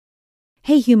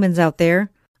Hey humans out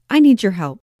there, I need your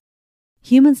help.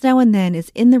 Humans Now and Then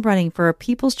is in the running for a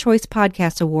People's Choice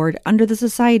Podcast Award under the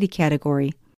Society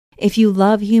category. If you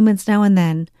love Humans Now and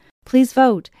Then, please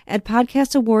vote at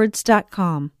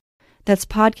podcastawards.com. That's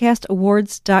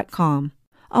podcastawards.com.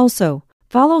 Also,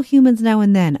 follow Humans Now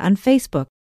and Then on Facebook,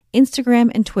 Instagram,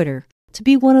 and Twitter to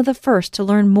be one of the first to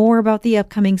learn more about the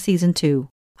upcoming Season 2.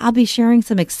 I'll be sharing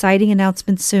some exciting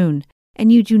announcements soon,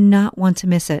 and you do not want to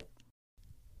miss it.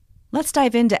 Let's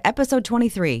dive into episode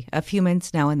 23 of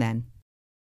Humans Now and Then.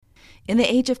 In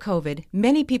the age of COVID,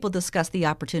 many people discuss the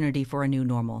opportunity for a new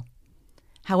normal.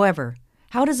 However,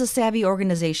 how does a savvy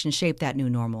organization shape that new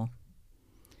normal?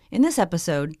 In this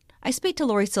episode, I speak to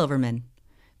Laurie Silverman,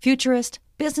 futurist,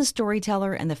 business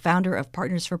storyteller, and the founder of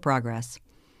Partners for Progress,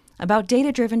 about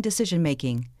data-driven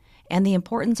decision-making and the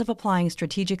importance of applying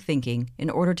strategic thinking in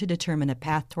order to determine a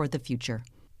path toward the future.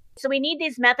 So we need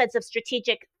these methods of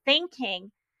strategic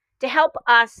thinking to help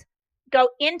us go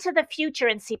into the future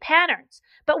and see patterns.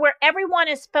 But where everyone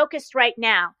is focused right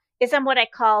now is on what I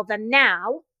call the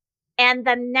now and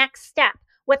the next step.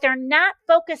 What they're not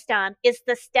focused on is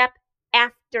the step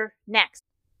after next.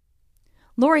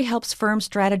 Laurie helps firms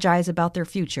strategize about their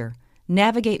future,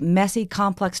 navigate messy,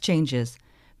 complex changes,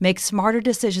 make smarter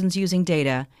decisions using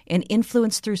data, and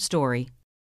influence through story.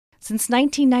 Since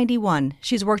 1991,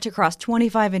 she's worked across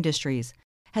 25 industries,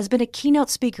 has been a keynote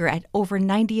speaker at over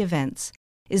 90 events,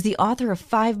 is the author of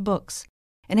 5 books,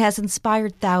 and has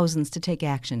inspired thousands to take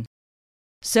action.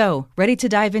 So, ready to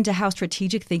dive into how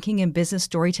strategic thinking and business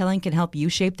storytelling can help you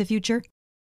shape the future?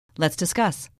 Let's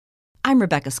discuss. I'm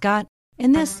Rebecca Scott,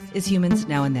 and this is Humans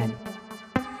Now and Then.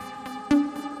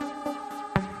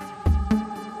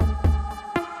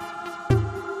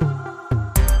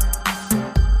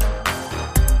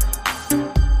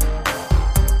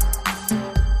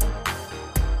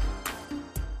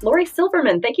 Laurie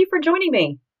Silverman, thank you for joining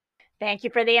me. Thank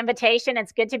you for the invitation.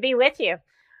 It's good to be with you.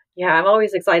 Yeah, I'm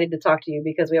always excited to talk to you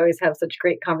because we always have such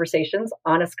great conversations,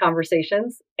 honest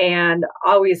conversations, and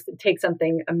always take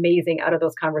something amazing out of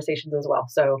those conversations as well.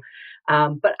 So,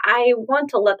 but I want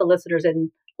to let the listeners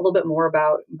in a little bit more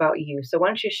about you. So why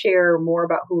don't you share more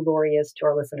about who Laurie is to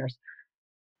our listeners?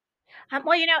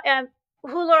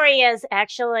 Who Laurie is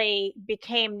actually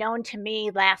became known to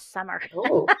me last summer.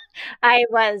 Oh. I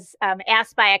was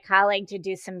asked by a colleague to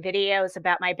do some videos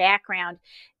about my background,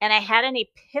 and I had an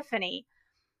epiphany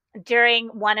during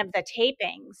one of the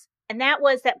tapings. And that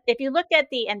was that if you look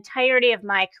at the entirety of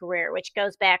my career, which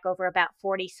goes back over about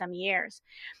 40 some years,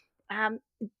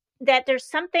 that there's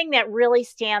something that really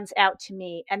stands out to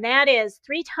me. And that is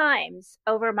 3 times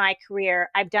over my career,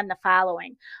 I've done the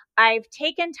following. I've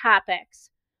taken topics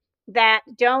that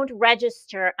don't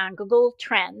register on Google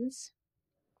Trends,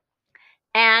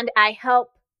 and I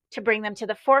help to bring them to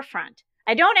the forefront.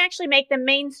 I don't actually make them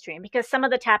mainstream because some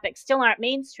of the topics still aren't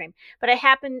mainstream, but I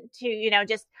happen to,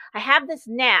 I have this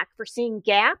knack for seeing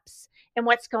gaps in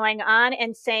what's going on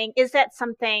and saying, is that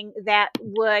something that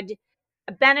would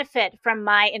benefit from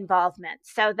my involvement?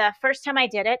 So the first time I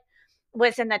did it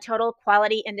was in the total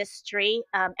quality industry.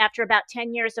 After about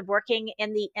 10 years of working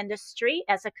in the industry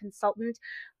as a consultant,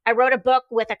 I wrote a book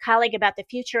with a colleague about the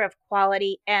future of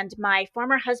quality, and my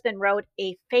former husband wrote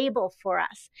a fable for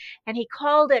us. And he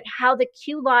called it How the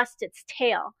Q Lost Its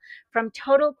Tail, from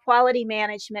total quality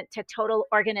management to total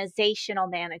organizational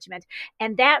management.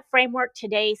 And that framework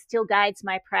today still guides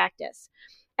my practice.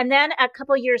 And then a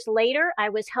couple years later, I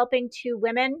was helping 2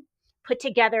 women put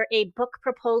together a book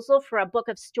proposal for a book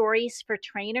of stories for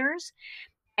trainers.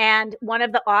 And one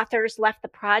of the authors left the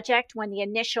project when the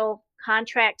initial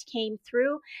contract came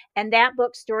through. And that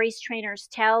book, Stories Trainers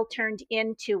Tell, turned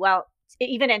into, well,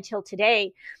 even until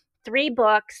today, 3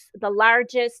 books, the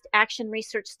largest action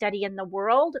research study in the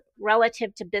world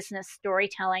relative to business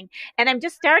storytelling. And I'm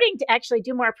just starting to actually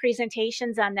do more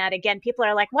presentations on that. Again, people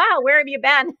are like, wow, where have you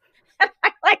been? And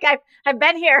I'm like, I've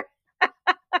been here.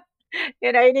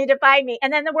 You need to find me.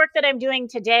 And then the work that I'm doing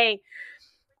today,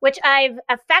 which I've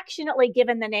affectionately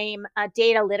given the name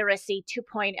Data Literacy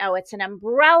 2.0. It's an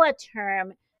umbrella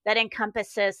term that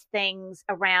encompasses things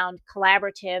around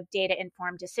collaborative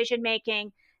data-informed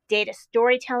decision-making, data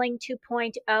storytelling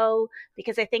 2.0,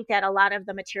 because I think that a lot of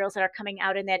the materials that are coming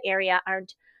out in that area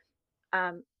aren't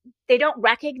they don't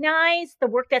recognize the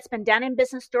work that's been done in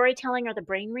business storytelling or the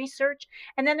brain research.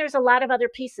 And then there's a lot of other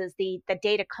pieces, the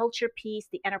data culture piece,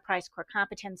 the enterprise core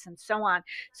competence, and so on.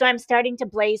 So I'm starting to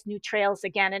blaze new trails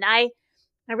again. And I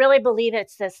really believe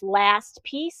it's this last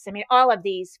piece. I mean, all of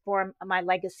these form my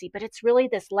legacy, but it's really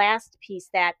this last piece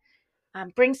that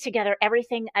brings together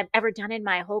everything I've ever done in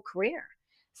my whole career.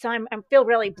 So I feel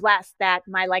really blessed that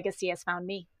my legacy has found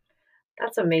me.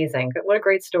 That's amazing. What a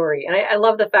great story. And I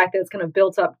love the fact that it's kind of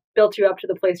built you up to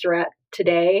the place you're at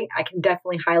today. I can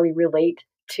definitely highly relate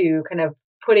to kind of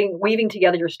weaving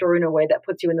together your story in a way that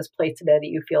puts you in this place today that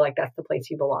you feel like that's the place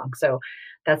you belong. So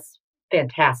that's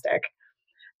fantastic.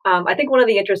 I think one of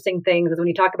the interesting things is when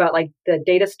you talk about like the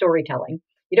data storytelling,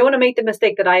 you don't want to make the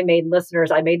mistake that I made. Listeners,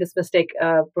 I made this mistake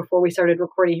before we started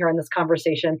recording here on this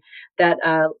conversation that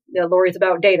Lori's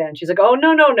about data. And she's like, oh,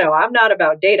 no, I'm not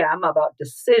about data. I'm about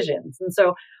decisions. And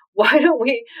so why don't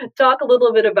we talk a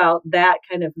little bit about that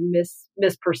kind of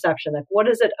misperception? Like, what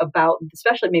is it about,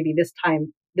 especially maybe this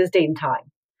date and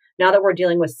time? Now that we're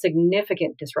dealing with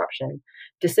significant disruption,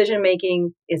 decision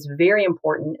making is very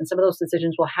important. And some of those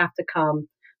decisions will have to come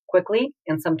quickly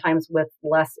and sometimes with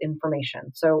less information.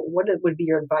 So what would be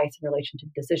your advice in relation to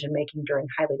decision making during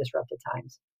highly disrupted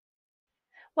times?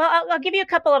 Well, I'll give you a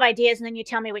couple of ideas and then you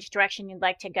tell me which direction you'd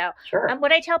like to go. Sure.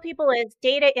 What I tell people is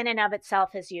data in and of itself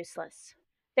is useless.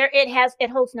 It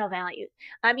holds no value.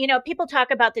 People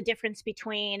talk about the difference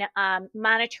between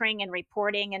monitoring and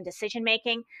reporting and decision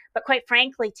making. But quite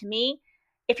frankly, to me,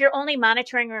 if you're only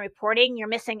monitoring and reporting, you're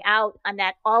missing out on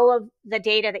that. All of the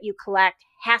data that you collect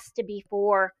has to be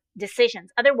for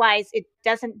decisions. Otherwise, it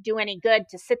doesn't do any good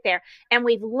to sit there. And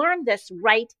we've learned this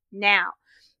right now.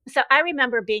 So I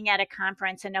remember being at a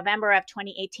conference in November of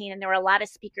 2018, and there were a lot of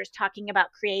speakers talking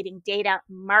about creating data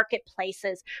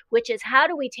marketplaces, which is how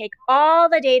do we take all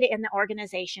the data in the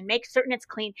organization, make certain it's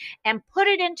clean, and put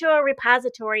it into a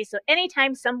repository so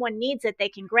anytime someone needs it, they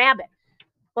can grab it.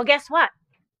 Well, guess what?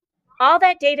 All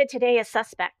that data today is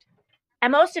suspect,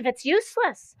 and most of it's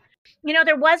useless.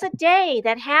 There was a day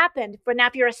that happened, but now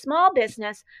if you're a small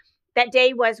business, that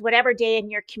day was whatever day in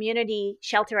your community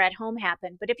shelter at home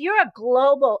happened. But if you're a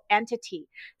global entity,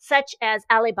 such as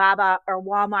Alibaba or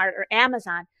Walmart or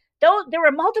Amazon, though there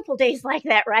were multiple days like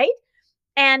that, right?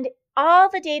 And all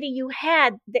the data you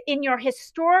had in your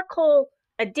historical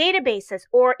databases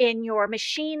or in your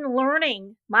machine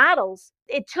learning models,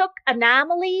 it took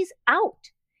anomalies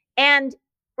out. And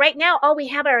right now, all we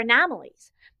have are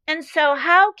anomalies. And so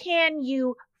how can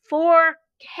you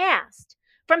forecast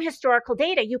from historical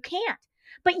data? You can't.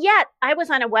 But yet, I was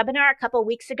on a webinar a couple of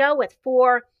weeks ago with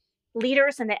 4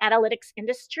 leaders in the analytics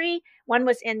industry. One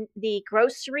was in the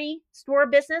grocery store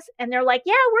business, and they're like,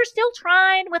 yeah, we're still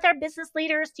trying with our business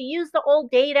leaders to use the old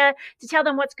data to tell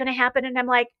them what's going to happen. And I'm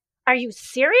like, are you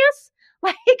serious?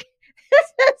 Like,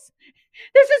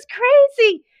 this is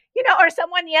crazy. Or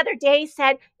someone the other day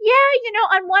said, yeah,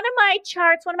 on one of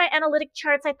my analytic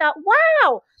charts, I thought,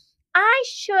 wow, I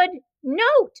should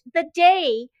note the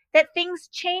day that things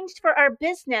changed for our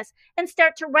business and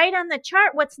start to write on the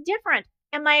chart what's different.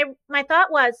 And my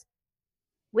thought was,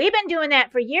 we've been doing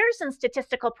that for years in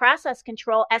statistical process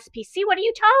control, SPC. What are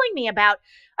you telling me about?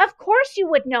 Of course you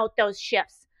would note those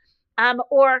shifts.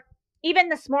 Or even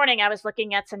this morning, I was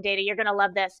looking at some data. You're going to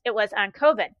love this. It was on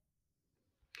COVID.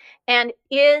 And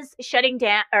is shutting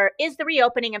down, or is the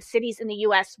reopening of cities in the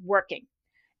U.S. working?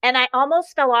 And I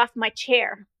almost fell off my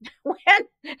chair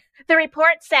when the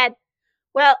report said,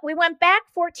 well, we went back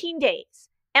 14 days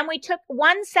and we took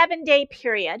one 7-day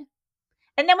period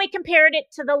and then we compared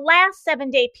it to the last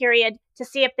 7-day period to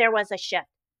see if there was a shift.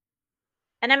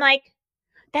 And I'm like,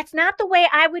 that's not the way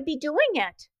I would be doing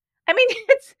it. I mean,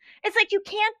 it's like you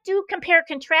can't do compare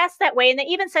contrast that way. And they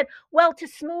even said, well, to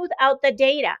smooth out the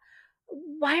data.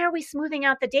 Why are we smoothing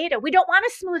out the data? We don't want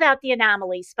to smooth out the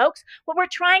anomalies, folks. What we're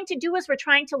trying to do is we're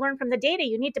trying to learn from the data.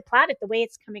 You need to plot it the way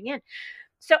it's coming in.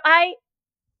 So I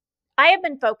have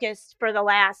been focused for the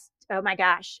last, oh my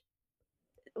gosh,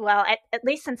 well, at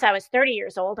least since I was 30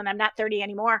 years old, and I'm not 30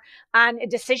 anymore, on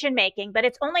decision making. But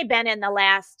it's only been in the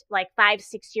last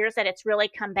 5-6 years that it's really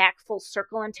come back full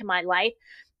circle into my life.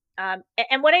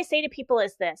 And what I say to people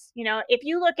is this, if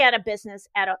you look at a business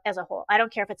as a whole, I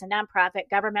don't care if it's a nonprofit,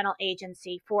 governmental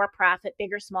agency, for-profit,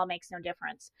 big or small, makes no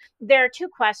difference. There are 2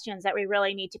 questions that we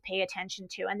really need to pay attention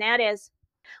to. And that is,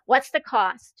 what's the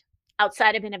cost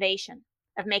outside of innovation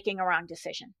of making a wrong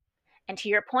decision? And to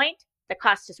your point, the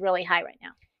cost is really high right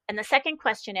now. And the second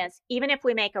question is, even if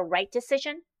we make a right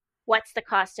decision, what's the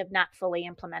cost of not fully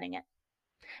implementing it?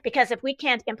 Because if we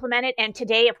can't implement it, and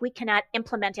today, if we cannot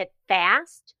implement it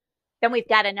fast, then we've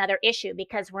got another issue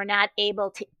because we're not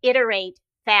able to iterate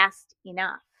fast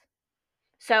enough.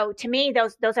 So to me,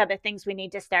 those are the things we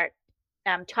need to start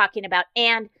talking about.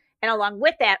 And along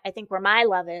with that, I think where my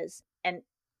love is, and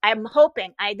I'm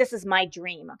hoping, this is my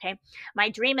dream, okay? My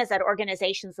dream is that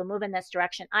organizations will move in this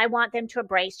direction. I want them to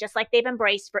embrace, just like they've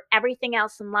embraced for everything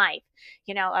else in life,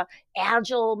 a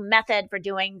agile method for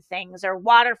doing things, or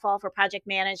waterfall for project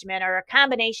management, or a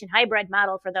combination hybrid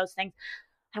model for those things.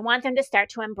 I want them to start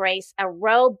to embrace a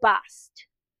robust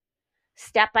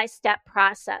step-by-step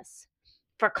process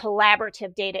for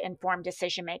collaborative data-informed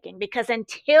decision-making. Because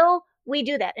until we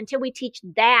do that, until we teach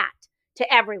that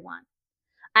to everyone,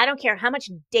 I don't care how much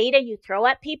data you throw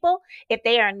at people, if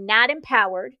they are not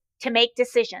empowered to make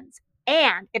decisions,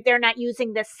 and if they're not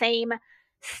using the same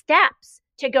steps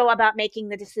to go about making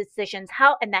the decisions,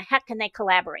 how in the heck can they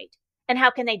collaborate? And how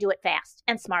can they do it fast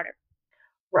and smarter?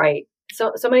 Right.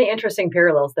 So many interesting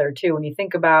parallels there too. When you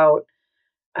think about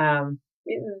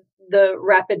the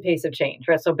rapid pace of change,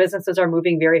 right? So businesses are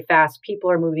moving very fast. People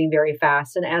are moving very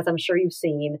fast. And as I'm sure you've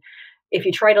seen, if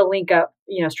you try to link up,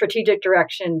 strategic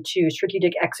direction to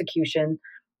strategic execution,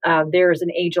 there's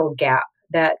an age-old gap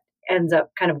that ends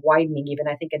up kind of widening even,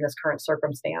 I think, in this current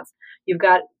circumstance. You've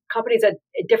got companies at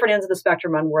different ends of the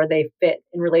spectrum on where they fit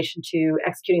in relation to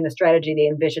executing the strategy they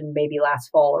envisioned maybe last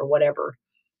fall or whatever.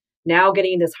 Now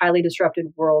getting in this highly disrupted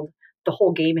world, the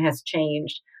whole game has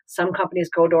changed. Some companies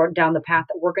go down the path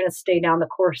that we're going to stay down the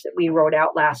course that we wrote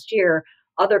out last year.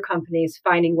 Other companies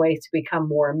finding ways to become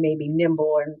more maybe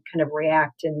nimble and kind of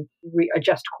react and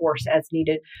adjust course as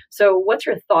needed. So what's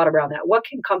your thought around that? What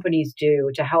can companies do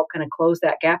to help kind of close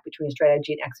that gap between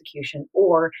strategy and execution,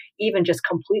 or even just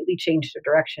completely change their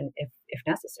direction if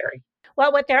necessary?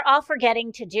 Well, what they're all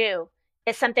forgetting to do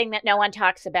is something that no one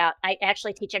talks about. I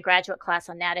actually teach a graduate class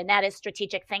on that, and that is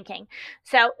strategic thinking.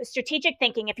 So strategic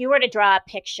thinking, if you were to draw a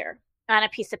picture on a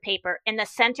piece of paper, in the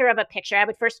center of a picture, I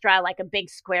would first draw like a big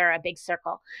square, a big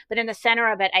circle, but in the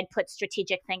center of it, I'd put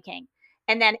strategic thinking.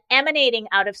 And then emanating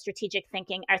out of strategic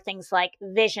thinking are things like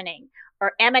visioning,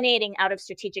 or emanating out of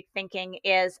strategic thinking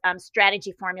is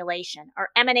strategy formulation, or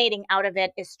emanating out of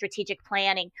it is strategic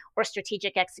planning or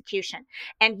strategic execution.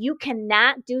 And you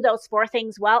cannot do those four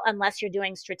things well unless you're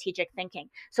doing strategic thinking.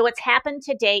 So what's happened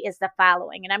today is the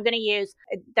following, and I'm going to use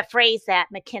the phrase that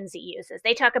McKinsey uses.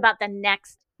 They talk about the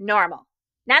next normal,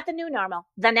 not the new normal,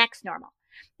 the next normal.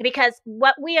 Because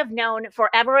what we have known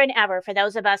forever and ever, for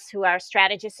those of us who are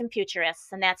strategists and futurists,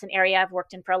 and that's an area I've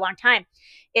worked in for a long time,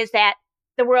 is that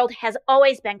the world has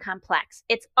always been complex.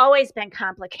 It's always been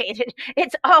complicated.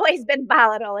 It's always been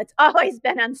volatile. It's always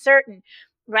been uncertain,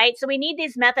 right? So we need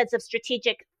these methods of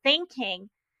strategic thinking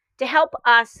to help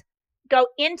us go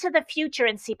into the future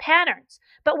and see patterns.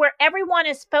 But where everyone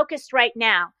is focused right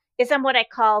now is on what I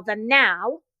call the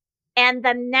now and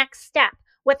the next step.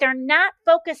 What they're not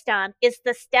focused on is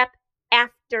the step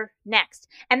after next.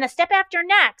 And the step after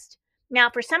next,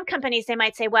 now for some companies, they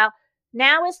might say, well,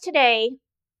 now is today,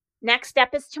 next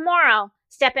step is tomorrow,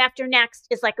 step after next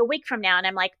is like a week from now. And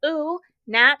I'm like, ooh,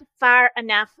 not far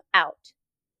enough out.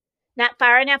 Not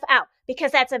far enough out,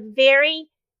 because that's a very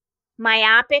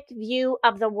myopic view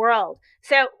of the world.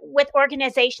 So with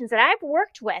organizations that I've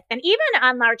worked with, and even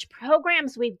on large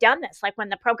programs, we've done this, like when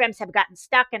the programs have gotten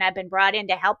stuck and I've been brought in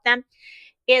to help them,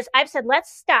 is I've said,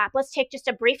 let's stop. Let's take just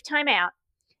a brief time out.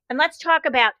 And let's talk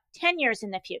about 10 years in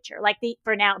the future.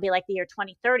 For now, it'll be like the year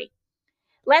 2030.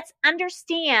 Let's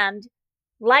understand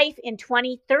life in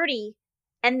 2030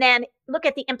 and then look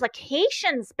at the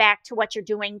implications back to what you're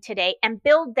doing today and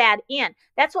build that in.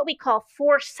 That's what we call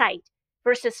foresight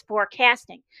versus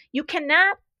forecasting. You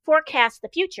cannot forecast the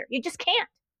future. You just can't,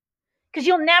 because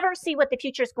you'll never see what the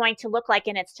future is going to look like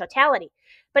in its totality.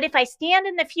 But if I stand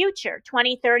in the future,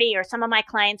 2030, or some of my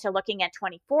clients are looking at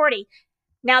 2040,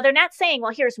 now they're not saying,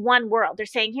 well, here's one world. They're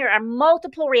saying here are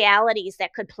multiple realities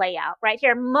that could play out, right?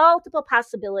 Here are multiple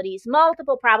possibilities,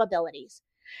 multiple probabilities.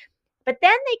 But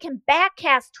then they can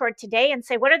backcast toward today and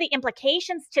say, what are the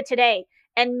implications to today?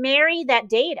 And marry that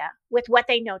data with what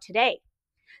they know today.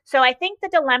 So I think the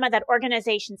dilemma that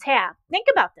organizations have, think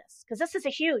about this, because this is a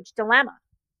huge dilemma.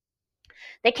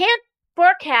 They can't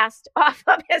forecast off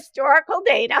of historical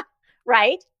data,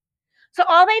 right? So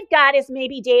all they've got is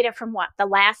maybe data from what? The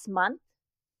last month.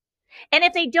 And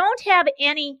if they don't have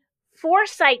any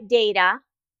foresight data,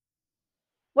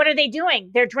 what are they doing?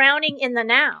 They're drowning in the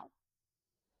now.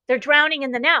 They're drowning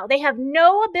in the now. They have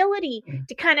no ability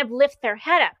to kind of lift their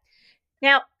head up.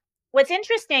 Now, what's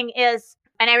interesting is,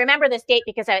 and I remember this date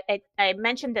because I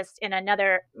mentioned this in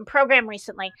another program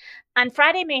recently. On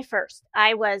Friday, May 1st,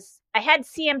 I had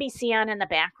CNBC on in the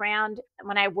background.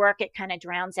 When I work, it kind of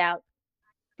drowns out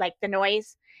like the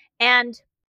noise. And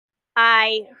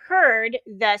I heard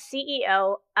the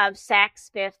CEO of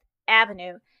Saks Fifth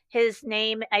Avenue. His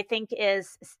name, I think,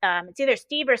 is it's either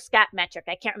Steve or Scott Metrick.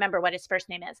 I can't remember what his first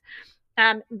name is.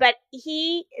 But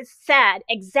he said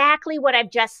exactly what I've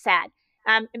just said,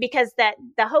 because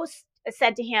the host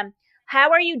said to him, how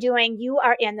are you doing? You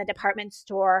are in the department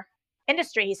store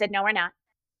industry. He said, no, we're not.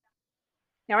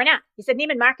 No, we're not. He said,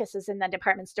 Neiman Marcus is in the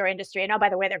department store industry. And oh, by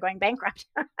the way, they're going bankrupt.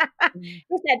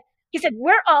 He said,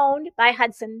 we're owned by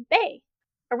Hudson Bay,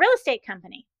 a real estate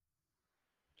company.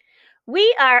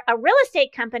 We are a real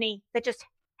estate company that just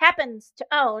happens to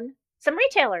own some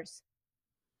retailers.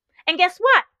 And guess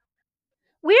what?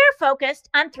 We're focused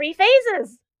on 3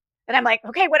 phases. And I'm like,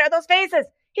 okay, what are those phases?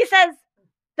 He says,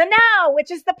 the now,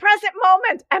 which is the present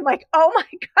moment. I'm like, oh my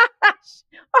gosh.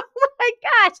 Oh my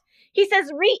gosh. He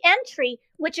says re-entry,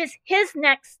 which is his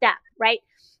next step, right?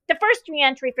 The first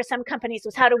re-entry for some companies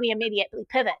was how do we immediately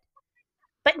pivot?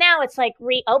 But now it's like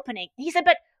reopening. He said,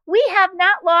 but we have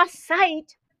not lost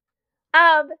sight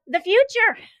of the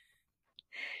future.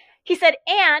 He said,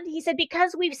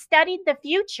 because we've studied the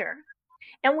future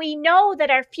and we know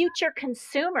that our future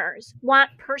consumers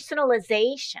want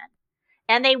personalization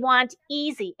and they want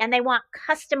easy and they want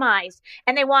customized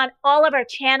and they want all of our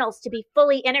channels to be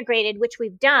fully integrated, which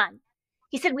we've done.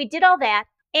 He said, we did all that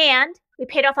and we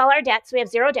paid off all our debt. So we have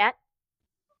 0 debt.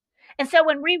 And so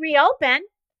when we reopen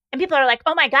and people are like,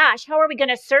 oh my gosh, how are we going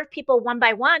to serve people one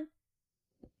by one?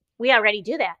 We already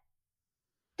do that.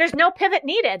 There's no pivot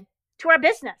needed to our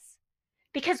business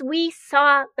because we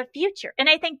saw the future. And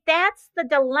I think that's the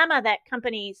dilemma that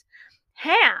companies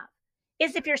have,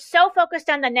 is if you're so focused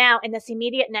on the now and this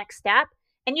immediate next step,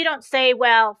 and you don't say,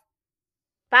 well,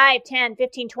 5, 10,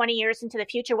 15, 20 years into the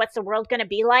future, what's the world going to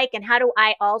be like? And how do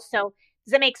I also,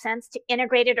 does it make sense to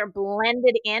integrate it or blend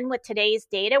it in with today's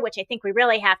data, which I think we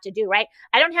really have to do, right?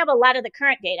 I don't have a lot of the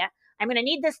current data. I'm going to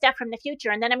need this stuff from the future.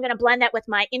 And then I'm going to blend that with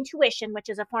my intuition, which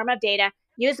is a form of data,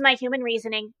 use my human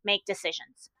reasoning, make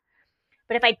decisions.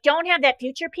 But if I don't have that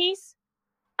future piece,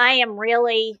 I'm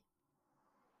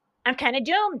kind of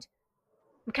doomed.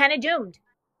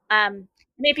 I mean,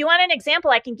 if you want an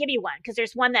example, I can give you one because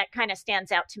there's one that kind of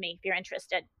stands out to me if you're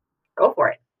interested. Go for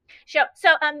it. Sure.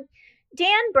 So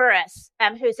Dan Burris,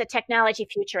 who's a technology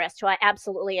futurist who I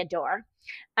absolutely adore,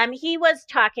 he was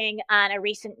talking on a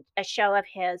recent show of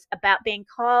his about being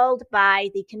called by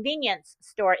the convenience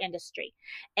store industry.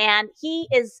 And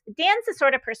Dan's the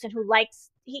sort of person who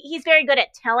he's very good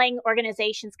at telling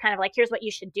organizations kind of like, here's what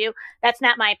you should do. That's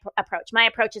not my approach. My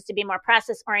approach is to be more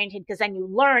process oriented because then you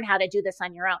learn how to do this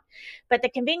on your own. But the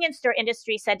convenience store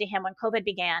industry said to him when COVID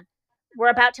began, we're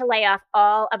about to lay off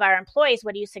all of our employees.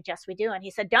 What do you suggest we do? And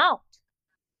he said, don't.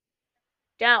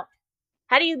 How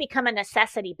do you become a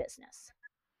necessity business?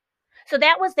 So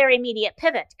that was their immediate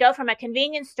pivot. Go from a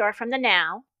convenience store from the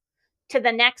now to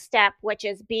the next step, which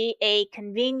is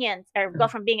go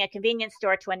from being a convenience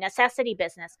store to a necessity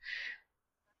business.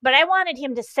 But I wanted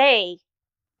him to say,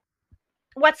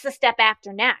 what's the step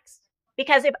after next?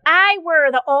 Because if I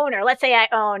were the owner, let's say I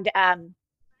owned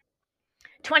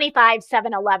 25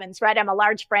 7-Elevens, right? I'm a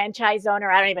large franchise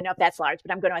owner. I don't even know if that's large,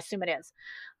 but I'm going to assume it is.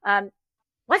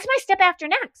 What's my step after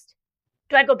next?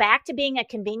 Do I go back to being a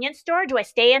convenience store? Do I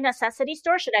stay a necessity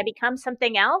store? Should I become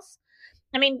something else?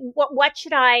 I mean, what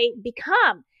should I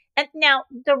become? And now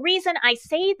the reason I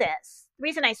say this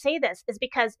is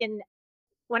because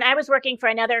when I was working for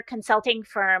another consulting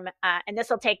firm, and this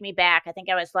will take me back, I think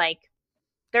I was like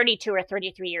 32 or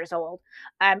 33 years old.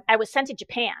 I was sent to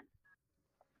Japan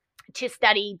to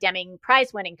study Deming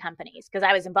Prize winning companies because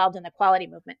I was involved in the quality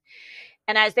movement.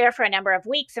 And I was there for a number of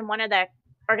weeks. And one of the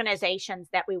organizations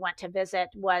that we went to visit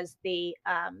was the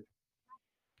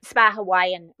Spa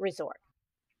Hawaiian Resort.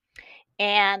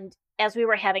 And as we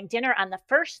were having dinner on the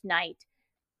first night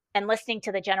and listening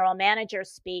to the general manager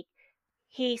speak,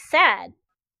 he said,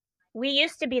 we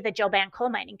used to be the Joban Coal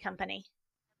Mining Company.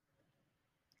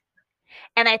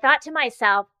 And I thought to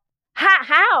myself,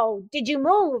 how did you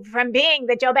move from being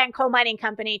the Joban Coal Mining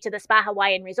Company to the Spa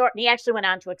Hawaiian Resort? And he actually went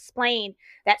on to explain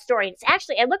that story. It's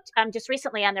actually, I looked just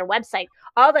recently on their website.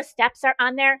 All the steps are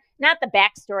on there, not the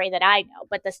backstory that I know,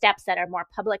 but the steps that are more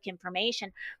public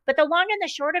information. But the long and the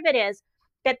short of it is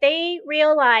that they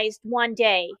realized one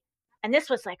day, and this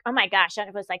was like, oh my gosh,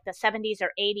 it was like the 70s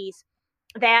or 80s,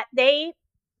 that they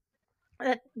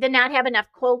did not have enough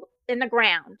coal in the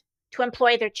ground to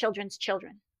employ their children's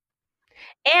children.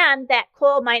 And that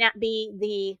coal might not be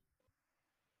the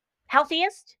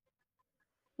healthiest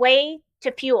way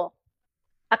to fuel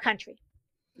a country.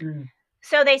 Mm.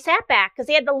 So they sat back because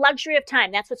they had the luxury of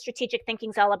time. That's what strategic thinking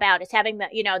is all about, is having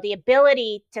the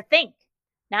ability to think,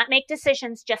 not make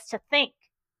decisions, just to think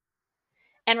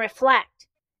and reflect.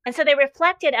 And so they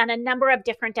reflected on a number of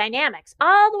different dynamics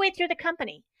all the way through the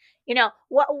company.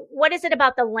 What is it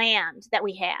about the land that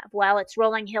we have? Well, it's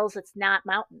rolling hills, it's not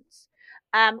mountains.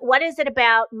 What is it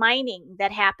about mining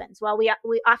that happens? Well, we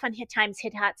often hit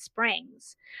hot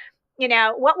springs.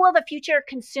 What will the future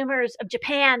consumers of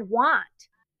Japan want?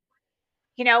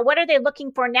 What are they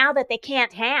looking for now that they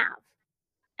can't have?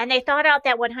 And they thought out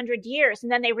that 100 years,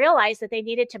 and then they realized that they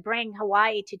needed to bring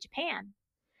Hawaii to Japan.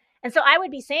 And so I would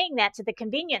be saying that to the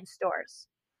convenience stores.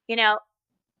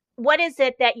 What is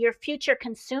it that your future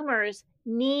consumers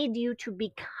need you to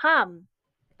become?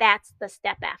 That's the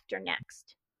step after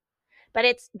next. But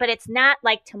it's not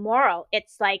like tomorrow.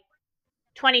 It's like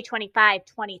 2025,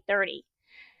 2030.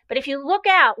 But if you look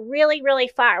out really, really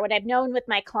far, what I've known with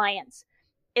my clients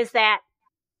is that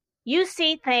you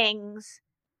see things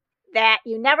that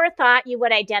you never thought you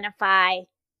would identify.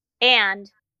 And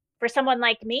for someone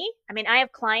like me, I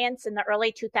have clients in the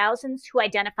early 2000s who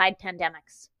identified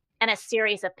pandemics and a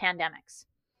series of pandemics.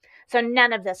 So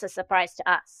none of this is a surprise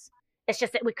to us. It's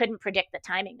just that we couldn't predict the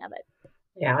timing of it.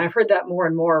 Yeah, I've heard that more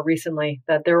and more recently,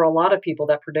 that there were a lot of people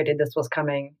that predicted this was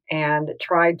coming and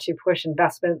tried to push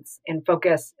investments and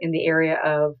focus in the area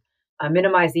of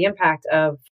minimize the impact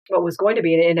of what was going to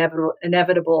be an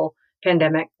inevitable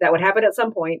pandemic that would happen at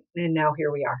some point. And now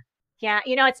here we are. Yeah,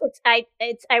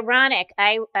 it's ironic.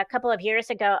 A couple of years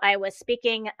ago, I was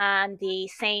speaking on the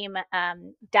same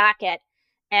docket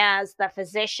as the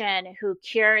physician who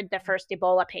cured the first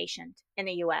Ebola patient in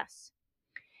the U.S.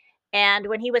 And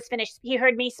when he was finished, he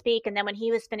heard me speak. And then when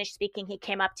he was finished speaking, he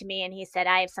came up to me and he said,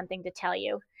 I have something to tell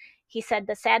you. He said,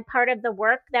 the sad part of the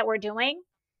work that we're doing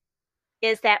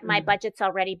is that my budget's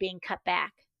already being cut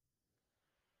back.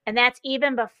 And that's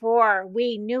even before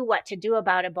we knew what to do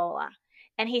about Ebola.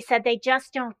 And he said, they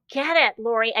just don't get it,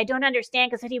 Lori. I don't understand.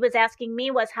 Because what he was asking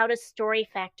me was, how does story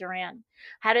factor in?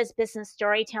 How does business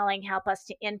storytelling help us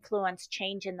to influence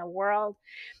change in the world?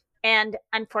 And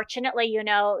unfortunately,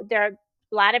 there are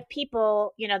a lot of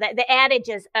people, the adage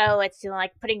is, it's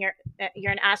like putting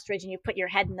you're an ostrich and you put your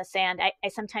head in the sand. I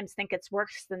sometimes think it's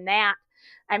worse than that.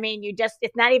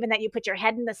 It's not even that you put your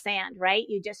head in the sand, right?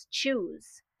 You just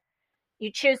choose.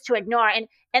 You choose to ignore.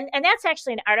 And that's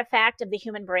actually an artifact of the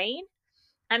human brain.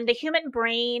 The human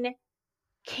brain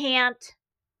can't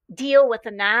deal with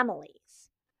anomalies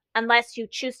unless you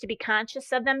choose to be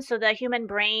conscious of them. So the human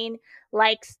brain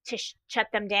likes to shut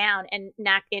them down and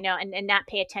not, and not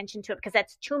pay attention to it, because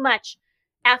that's too much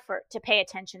effort to pay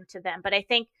attention to them. But I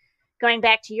think going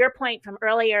back to your point from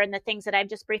earlier and the things that I've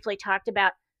just briefly talked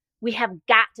about, we have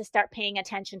got to start paying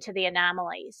attention to the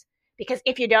anomalies, because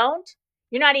if you don't,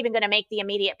 you're not even going to make the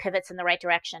immediate pivots in the right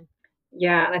direction.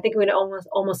 Yeah, and I think we'd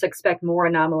almost expect more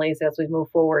anomalies as we move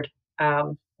forward.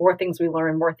 More things we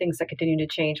learn, more things that continue to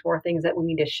change, more things that we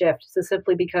need to shift. So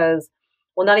simply because,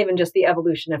 not even just the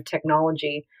evolution of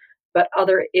technology, but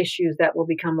other issues that will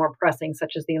become more pressing,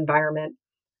 such as the environment,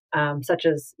 such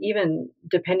as even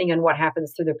depending on what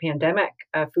happens through the pandemic,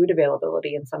 food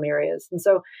availability in some areas. And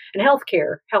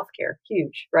healthcare,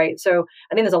 huge, right? So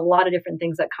I think there's a lot of different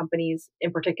things that companies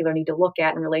in particular need to look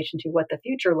at in relation to what the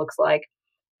future looks like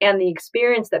and the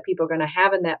experience that people are going to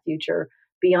have in that future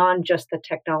beyond just the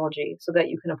technology, so that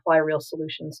you can apply real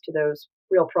solutions to those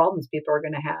real problems people are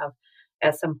going to have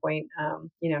at some point, 10,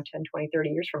 20, 30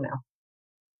 years from now.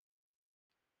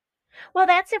 Well,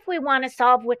 that's if we want to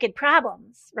solve wicked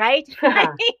problems, right?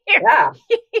 Yeah.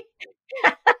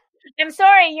 I'm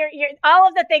sorry, you're all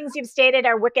of the things you've stated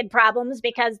are wicked problems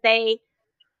because they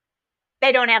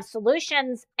don't have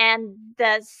solutions, and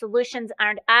the solutions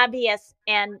aren't obvious.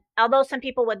 And although some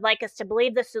people would like us to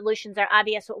believe the solutions are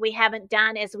obvious, what we haven't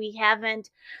done is we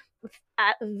haven't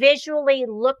visually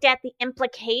looked at the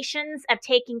implications of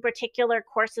taking particular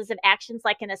courses of actions,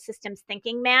 like in a systems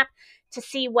thinking map, to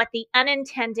see what the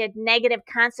unintended negative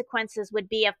consequences would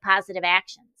be of positive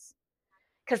actions.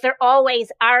 Because there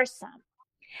always are some.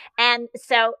 And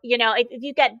so, if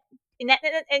you get,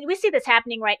 and we see this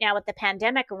happening right now with the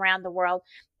pandemic around the world,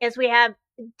 is we have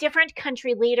different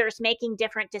country leaders making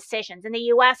different decisions. In the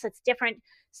US, it's different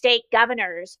state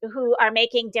governors who are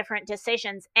making different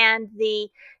decisions. And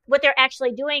what they're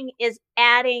actually doing is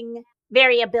adding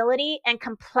variability and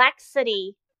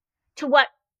complexity to what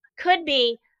could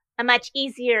be a much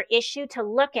easier issue to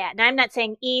look at. And I'm not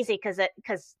saying easy because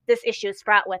this issue is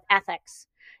fraught with ethics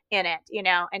in it,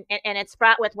 and it's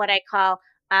fraught with what I call,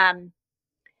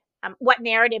 what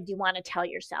narrative do you want to tell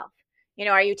yourself?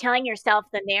 Are you telling yourself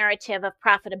the narrative of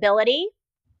profitability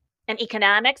and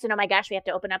economics? And oh my gosh, we have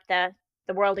to open up the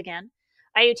world again.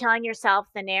 Are you telling yourself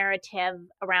the narrative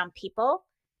around people,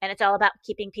 and it's all about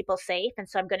keeping people safe, and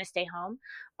so I'm going to stay home?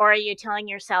 Or are you telling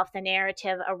yourself the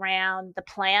narrative around the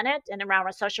planet and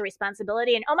around social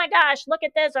responsibility? And oh my gosh, look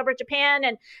at this over Japan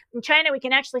and in China, we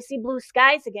can actually see blue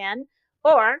skies again.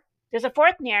 Or there's a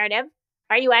fourth narrative.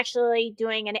 Are you actually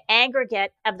doing an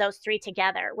aggregate of those three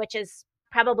together, which is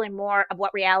probably more of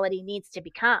what reality needs to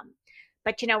become?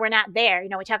 But, we're not there.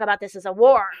 We talk about this as a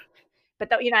war,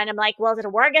 and I'm like, well, is it a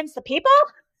war against the people?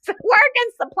 Is it a war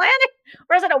against the planet?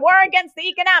 Or is it a war against the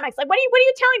economics? Like, what are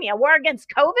you telling me? A war against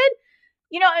COVID?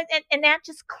 And that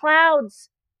just clouds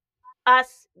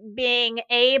us being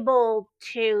able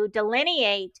to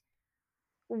delineate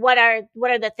what are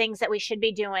the things that we should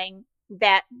be doing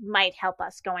that might help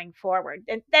us going forward.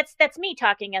 And that's me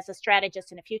talking as a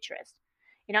strategist and a futurist.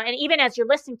 And even as you're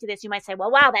listening to this, you might say, well,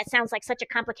 wow, that sounds like such a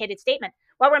complicated statement.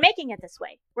 Well, we're making it this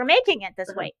way.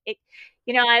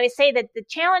 I always say that the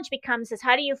challenge becomes is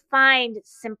how do you find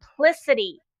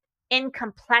simplicity in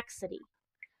complexity?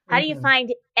 How do you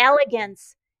find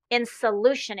elegance in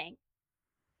solutioning?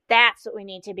 That's what we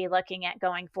need to be looking at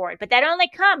going forward. But that only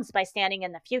comes by standing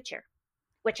in the future,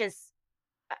 which is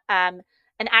an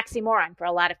oxymoron for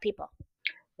a lot of people.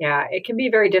 Yeah, it can be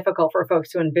very difficult for folks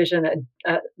to envision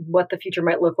what the future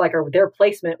might look like or their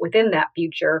placement within that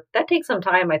future. That takes some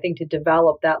time, I think, to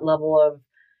develop that level of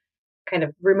kind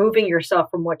of removing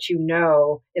yourself from what you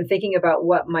know and thinking about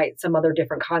what might some other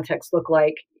different context look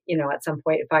like, at some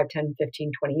point 5, 10,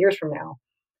 15, 20 years from now.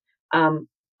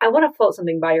 I want to float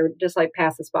something by you, just like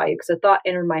pass this by you, because a thought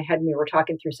entered my head when we were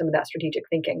talking through some of that strategic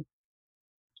thinking.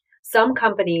 Some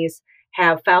companies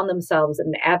have found themselves in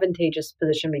an advantageous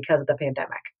position because of the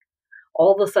pandemic.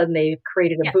 All of a sudden, they've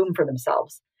created a boom for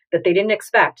themselves that they didn't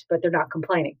expect, but they're not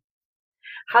complaining.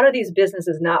 How do these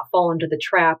businesses not fall into the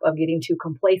trap of getting too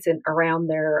complacent around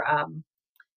their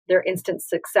instant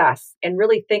success and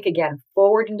really think again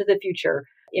forward into the future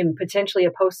in potentially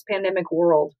a post-pandemic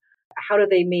world? How do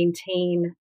they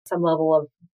maintain some level of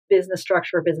business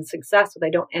structure or business success so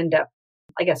they don't end up,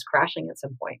 I guess, crashing at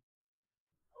some point?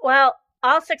 Well,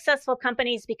 all successful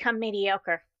companies become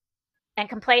mediocre and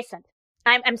complacent.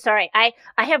 I'm sorry. I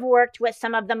have worked with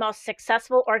some of the most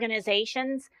successful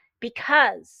organizations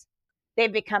because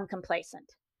they've become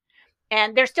complacent.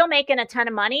 And they're still making a ton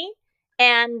of money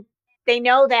and they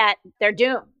know that they're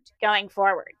doomed going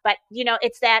forward. But,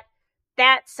 it's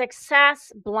that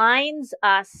success blinds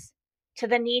us to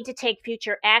the need to take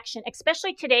future action,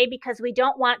 especially today, because we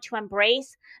don't want to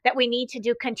embrace that we need to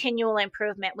do continual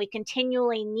improvement. We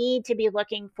continually need to be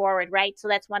looking forward, right? So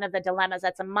that's one of the dilemmas.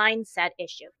 That's a mindset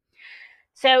issue.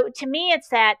 So to me, it's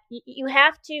that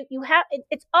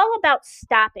it's all about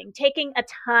stopping, taking a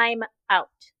time out.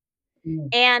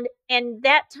 And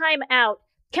that time out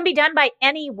can be done by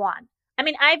anyone. I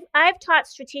mean, I've taught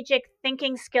strategic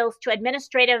thinking skills to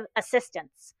administrative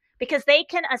assistants because they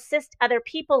can assist other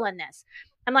people in this.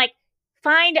 I'm like,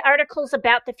 find articles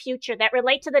about the future that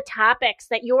relate to the topics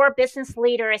that your business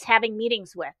leader is having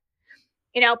meetings with.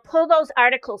 Pull those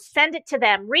articles, send it to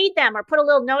them, read them, or put a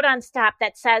little note on stop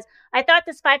that says, I thought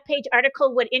this 5-page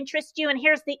article would interest you, and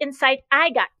here's the insight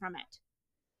I got from it,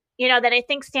 that I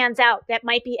think stands out, that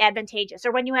might be advantageous.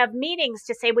 Or when you have meetings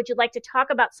to say, would you like to talk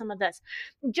about some of this?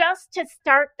 Just to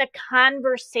start the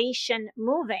conversation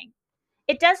moving.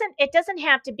 It doesn't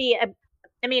have to be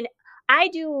I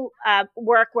do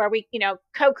work where we,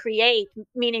 co-create,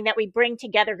 meaning that we bring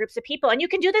together groups of people. And you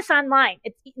can do this online.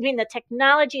 The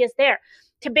technology is there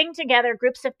to bring together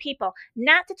groups of people,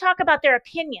 not to talk about their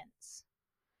opinions.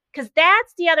 Because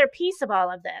that's the other piece of all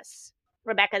of this,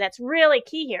 Rebecca, that's really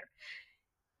key here.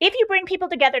 If you bring people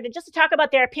together to talk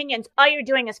about their opinions, all you're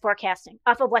doing is forecasting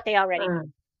off of what they already know.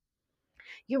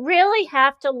 You really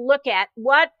have to look at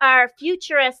what are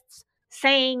futurists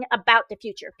saying about the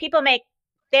future.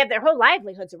 They have their whole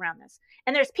livelihoods around this.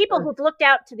 And there's people who've looked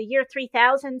out to the year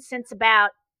 3000 since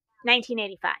about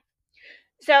 1985.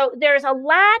 So there's a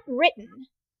lot written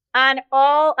on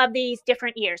all of these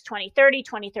different years, 2030,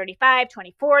 2035,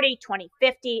 2040,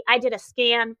 2050. I did a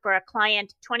scan for a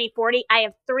client, 2040. I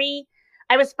have 3.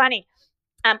 I was funny.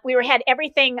 We had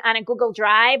everything on a Google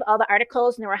Drive, all the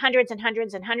articles, and there were hundreds and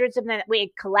hundreds and hundreds of them that we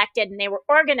had collected, and they were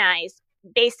organized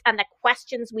based on the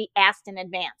questions we asked in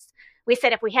advance. We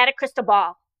said if we had a crystal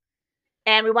ball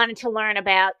and we wanted to learn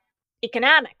about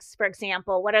economics, for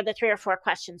example, what are the 3 or 4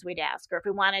 questions we'd ask? Or if we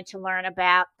wanted to learn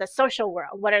about the social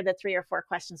world, what are the 3 or 4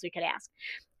 questions we could ask?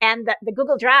 And the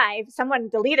Google Drive, someone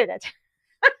deleted it.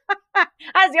 I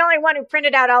was the only one who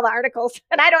printed out all the articles,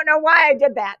 and I don't know why I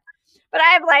did that. But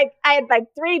I had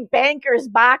 3 bankers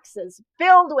boxes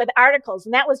filled with articles,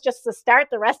 and that was just the start.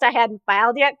 The rest I hadn't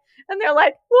filed yet. And they're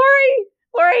like,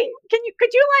 Lori, could you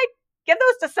give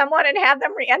those to someone and have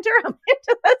them re-enter them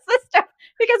into the system?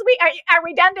 Because our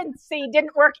redundancy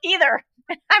didn't work either.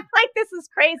 I'm like, this is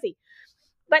crazy.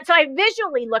 But so I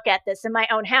visually look at this in my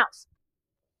own house.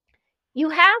 You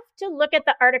have to look at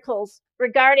the articles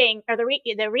regarding, or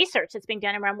the research that's being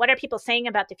done around what are people saying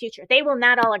about the future. They will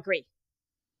not all agree,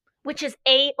 which is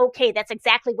okay. That's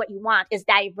exactly what you want, is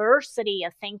diversity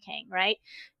of thinking, right?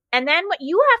 And then what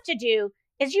you have to do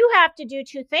is you have to do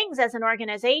two things as an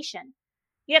organization.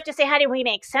 You have to say, how do we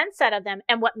make sense out of them?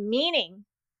 And what meaning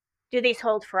do these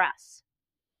hold for us?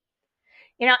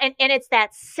 And it's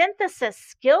that synthesis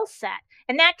skill set.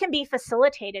 And that can be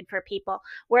facilitated for people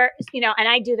where, and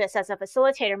I do this as a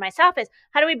facilitator myself, is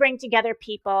how do we bring together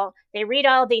people? They read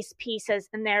all these pieces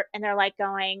and they're like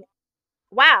going,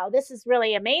 wow, this is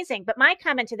really amazing. But my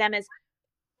comment to them is,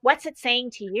 what's it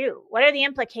saying to you? What are the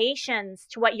implications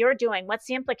to what you're doing? What's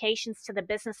the implications to the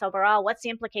business overall? What's the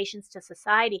implications to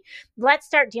society? Let's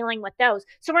start dealing with those.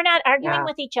 So we're not arguing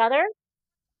with each other.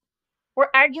 We're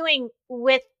arguing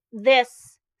with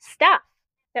this stuff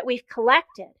that we've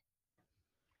collected.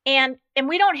 And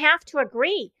we don't have to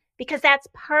agree, because that's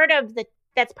part of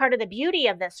the beauty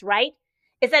of this, right?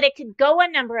 Is that it could go a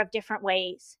number of different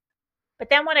ways. But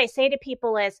then what I say to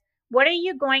people is, what are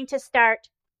you going to start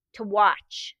to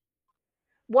watch?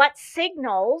 What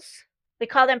signals, we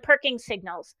call them perking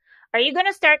signals, are you going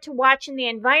to start to watch in the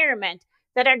environment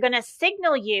that are going to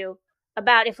signal you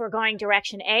about if we're going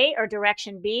direction A or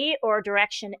direction B or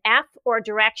direction F or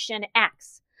direction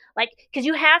X? Because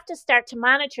you have to start to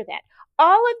monitor that.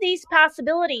 All of these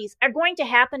possibilities are going to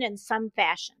happen in some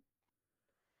fashion,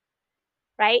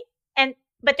 right?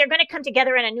 But they're going to come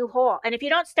together in a new whole. And if you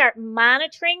don't start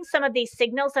monitoring some of these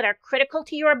signals that are critical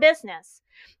to your business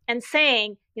and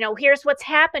saying, here's what's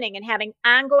happening, and having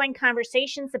ongoing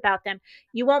conversations about them,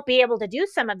 you won't be able to do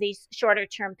some of these shorter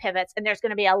term pivots. And there's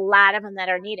going to be a lot of them that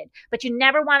are needed. But you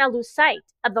never want to lose sight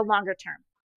of the longer term.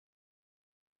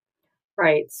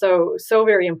 Right. So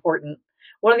very important.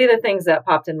 One of the other things that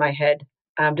popped in my head,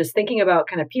 just thinking about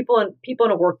kind of people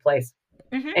in a workplace.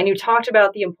 Mm-hmm. And you talked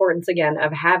about the importance, again,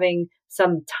 of having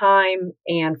some time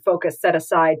and focus set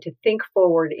aside to think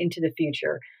forward into the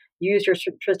future. Use your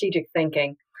strategic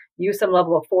thinking. Use some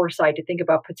level of foresight to think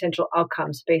about potential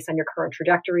outcomes based on your current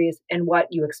trajectories and what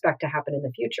you expect to happen in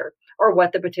the future, or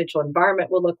what the potential environment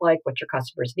will look like, what your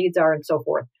customers' needs are, and so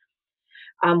forth.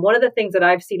 One of the things that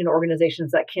I've seen in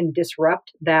organizations that can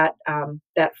disrupt that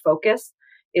focus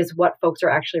is what folks are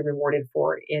actually rewarded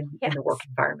for in the work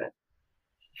environment.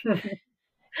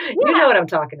 You know what I'm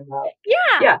talking about.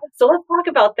 Yeah. So let's talk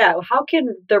about that. How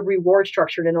can the reward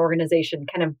structure in an organization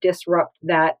kind of disrupt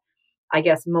that, I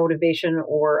guess, motivation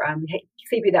or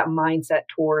maybe that mindset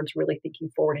towards really thinking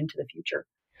forward into the future?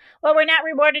 Well, we're not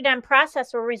rewarded on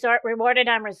process. We're rewarded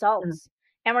on results. Mm-hmm.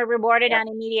 And we're rewarded on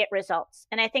immediate results.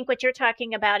 And I think what you're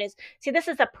talking about is, this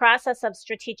is a process of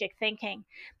strategic thinking.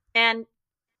 And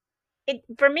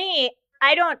for me,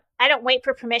 I don't wait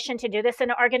for permission to do this in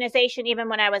an organization. Even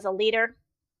when I was a leader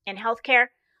in healthcare,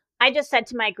 I just said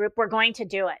to my group, we're going to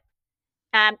do it.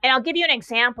 And I'll give you an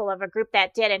example of a group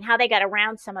that did and how they got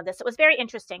around some of this. It was very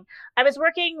interesting. I was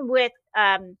working with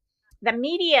the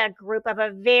media group of a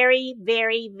very,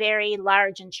 very, very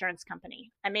large insurance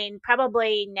company. I mean,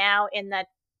 probably now in the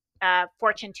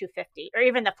Fortune 250 or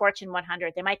even the Fortune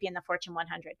 100. They might be in the Fortune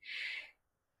 100.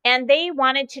 And they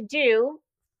wanted to do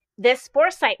this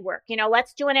foresight work.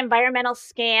 Let's do an environmental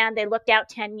scan. They looked out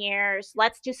 10 years.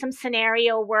 Let's do some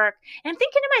scenario work. And I'm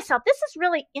thinking to myself, this is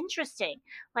really interesting.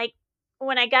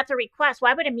 When I got the request,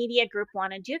 why would a media group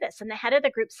want to do this? And the head of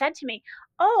the group said to me,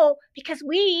 because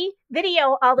we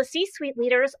video all the C-suite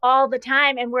leaders all the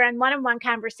time, and we're in one-on-one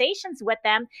conversations with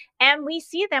them. And we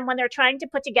see them when they're trying to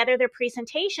put together their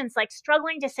presentations,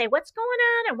 struggling to say what's going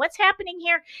on and what's happening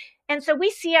here. And so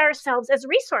we see ourselves as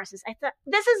resources. I thought,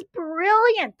 this is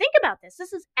brilliant. Think about this.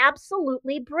 This is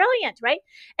absolutely brilliant, right?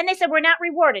 And they said, we're not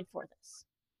rewarded for this.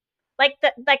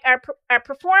 Our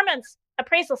performance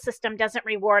appraisal system doesn't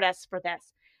reward us for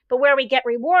this. But where we get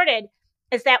rewarded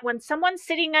is that when someone's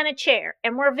sitting on a chair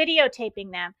and we're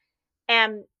videotaping them,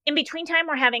 and in between time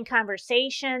we're having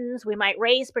conversations, we might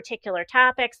raise particular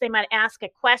topics. They might ask a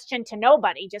question to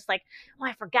nobody, just I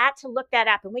forgot to look that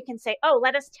up. And we can say,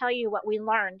 let us tell you what we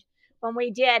learned when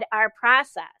we did our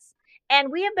process.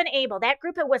 And we have been able, that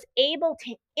group was able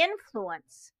to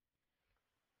influence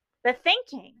the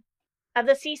thinking of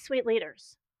the C-suite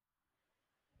leaders.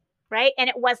 Right? And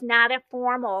it was not a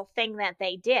formal thing that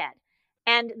they did.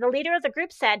 And the leader of the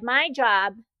group said, my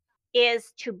job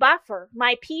is to buffer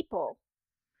my people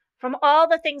from all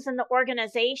the things in the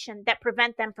organization that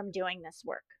prevent them from doing this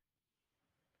work.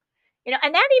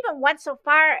 And that even went so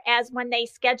far as when they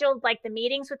scheduled the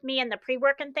meetings with me and the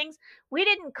pre-work and things, we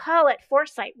didn't call it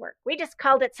foresight work. We just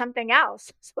called it something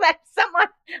else. So that someone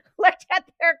looked at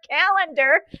their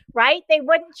calendar, right? They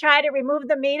wouldn't try to remove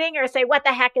the meeting or say, what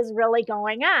the heck is really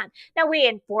going on? Now, we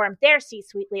informed their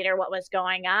C-suite leader what was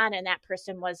going on, and that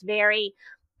person was very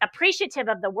appreciative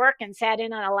of the work and sat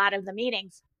in on a lot of the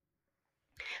meetings.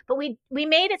 But we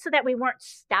made it so that we weren't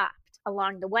stopped.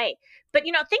 along the way. But,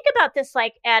 think about this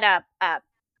like at a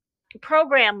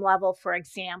program level, for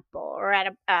example, or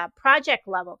at a project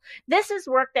level. This is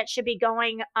work that should be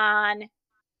going on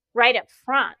right up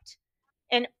front.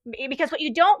 And because what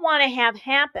you don't want to have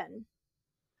happen,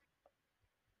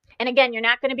 and again, you're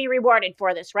not going to be rewarded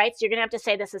for this, right? So you're going to have to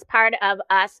say this is part of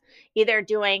us either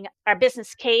doing our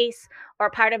business case or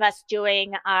part of us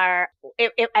doing I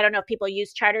don't know if people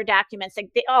use charter documents. Like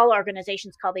all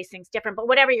organizations call these things different, but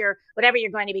whatever you're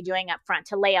going to be doing up front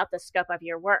to lay out the scope of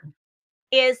your work,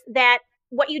 is that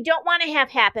what you don't want to have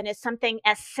happen is something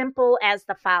as simple as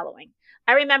the following.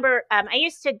 I remember I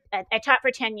taught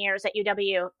for 10 years at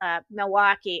UW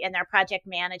Milwaukee in their project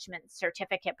management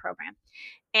certificate program.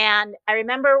 And I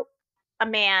remember a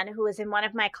man who was in one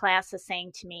of my classes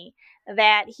saying to me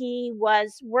that he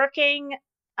was working,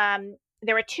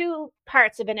 there were two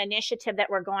parts of an initiative that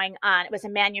were going on. It was a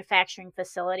manufacturing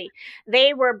facility.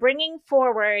 They were bringing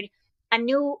forward a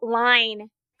new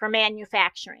line for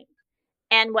manufacturing.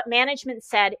 And what management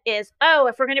said is,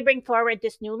 if we're going to bring forward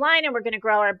this new line and we're going to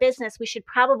grow our business, we should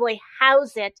probably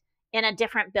house it in a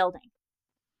different building.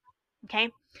 Okay.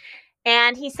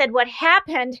 And he said what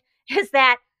happened is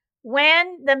that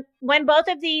when both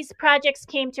of these projects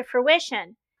came to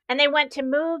fruition and they went to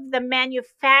move the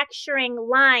manufacturing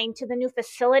line to the new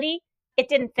facility, it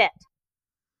didn't fit.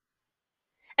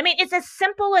 I mean, it's as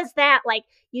simple as that. Like,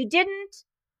 you didn't,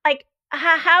 like,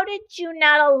 how did you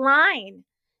not align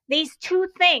these two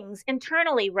things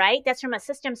internally, right? That's from a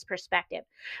systems perspective.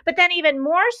 But then even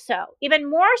more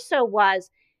so was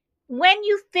when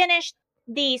you finished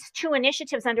these two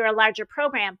initiatives under a larger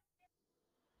program,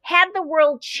 had the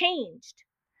world changed?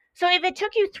 So if it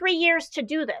took you 3 years to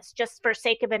do this, just for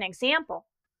sake of an example,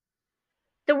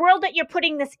 the world that you're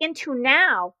putting this into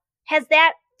now, has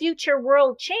that future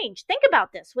world changed? Think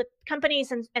about this with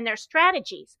companies and their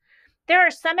strategies. There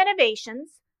are some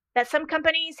innovations that some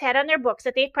companies had on their books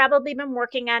that they've probably been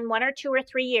working on 1 or 2 or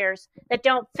 3 years that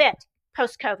don't fit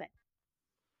post-COVID.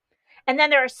 And then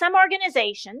there are some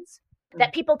organizations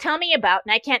that people tell me about,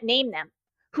 and I can't name them,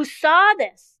 who saw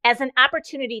this as an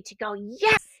opportunity to go,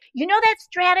 yes, that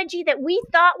strategy that we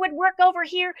thought would work over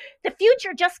here, the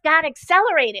future just got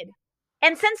accelerated.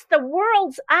 And since the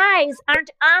world's eyes aren't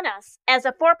on us as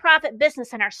a for-profit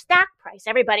business and our stock price,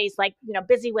 everybody's like,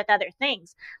 busy with other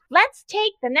things. Let's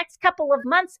take the next couple of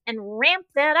months and ramp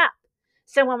that up.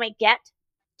 So when we get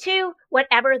to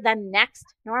whatever the next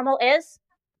normal is,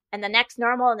 and the next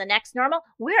normal and the next normal,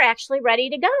 we're actually ready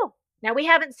to go. Now, we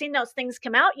haven't seen those things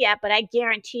come out yet, but I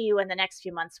guarantee you in the next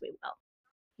few months we will.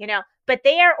 But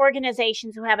they are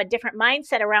organizations who have a different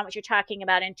mindset around what you're talking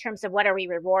about in terms of what are we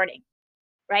rewarding,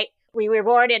 right? We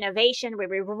reward innovation, we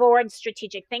reward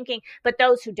strategic thinking, but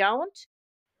those who don't,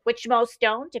 which most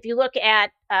don't, if you look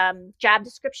at job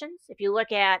descriptions, if you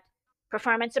look at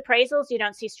performance appraisals, you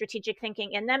don't see strategic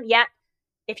thinking in them. Yet,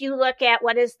 if you look at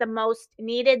what is the most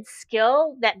needed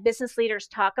skill that business leaders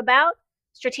talk about,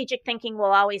 strategic thinking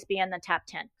will always be in the top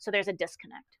 10. So there's a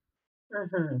disconnect.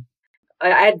 Mm-hmm. I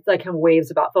had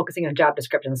waves about focusing on job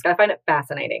descriptions. I find it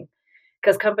fascinating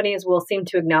because companies will seem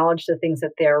to acknowledge the things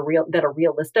that are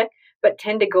realistic, but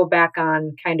tend to go back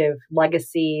on kind of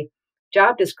legacy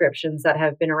job descriptions that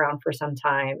have been around for some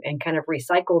time and kind of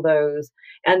recycle those.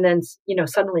 And then,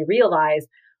 suddenly realize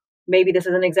maybe this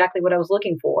isn't exactly what I was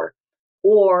looking for.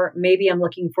 Or maybe I'm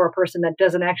looking for a person that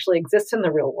doesn't actually exist in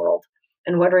the real world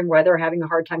and wondering why they're having a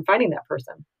hard time finding that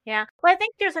person. Yeah. Well, I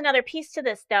think there's another piece to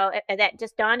this, though, that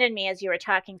just dawned on me as you were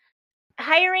talking.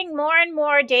 Hiring more and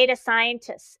more data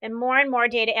scientists and more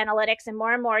data analytics and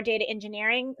more data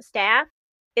engineering staff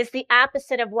is the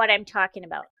opposite of what I'm talking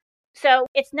about. So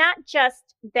it's not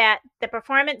just that the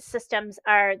performance systems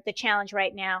are the challenge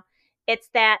right now. It's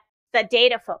that the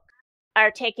data folks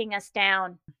are taking us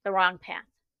down the wrong path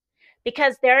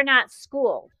because they're not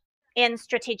schooled in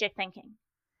strategic thinking.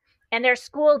 And they're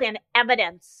schooled in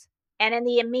evidence and in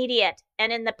the immediate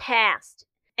and in the past.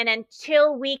 And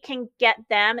until we can get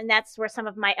them, and that's where some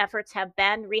of my efforts have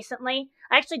been recently.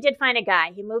 I actually did find a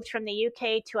guy. He moved from the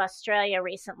UK to Australia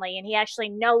recently, and he actually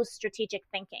knows strategic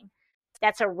thinking.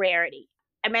 That's a rarity.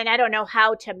 I mean, I don't know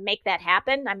how to make that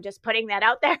happen. I'm just putting that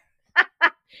out there.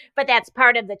 But that's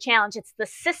part of the challenge. It's the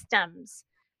systems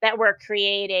that we're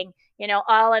creating,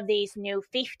 all of these new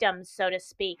fiefdoms, so to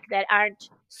speak, that aren't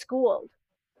schooled,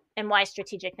 and why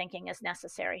strategic thinking is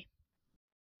necessary.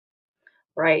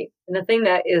 Right. And the thing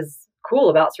that is cool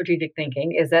about strategic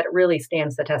thinking is that it really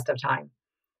stands the test of time.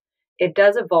 It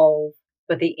does evolve,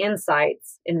 but the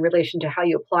insights in relation to how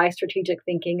you apply strategic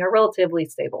thinking are relatively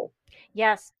stable.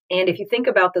 Yes. And if you think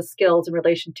about the skills in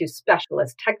relation to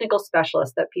specialists, technical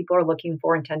specialists that people are looking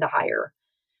for and tend to hire,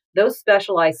 those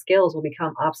specialized skills will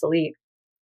become obsolete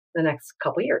the next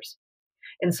couple years.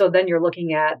 And so then you're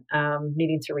looking at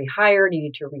needing to rehire,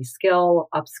 needing to reskill,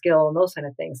 upskill, and those kind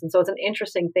of things. And so it's an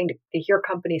interesting thing to hear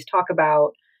companies talk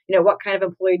about, what kind of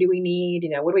employee do we need?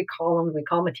 What do we call them? Do we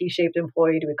call them a T-shaped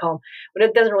employee? Do we call them? But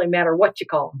it doesn't really matter what you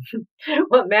call them.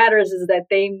 What matters is that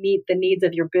they meet the needs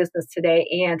of your business today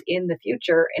and in the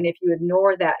future. And if you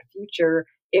ignore that future,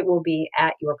 it will be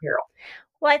at your peril.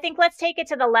 Well, I think let's take it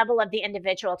to the level of the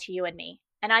individual, to you and me.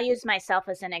 And I use myself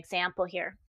as an example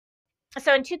here.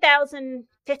 So in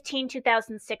 2015,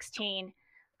 2016,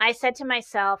 I said to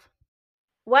myself,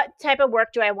 what type of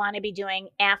work do I want to be doing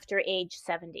after age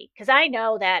 70? Because I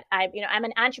know that I'm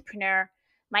an entrepreneur.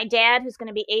 My dad, who's going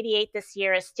to be 88 this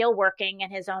year, is still working in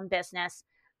his own business.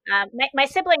 My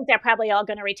siblings are probably all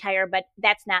going to retire, but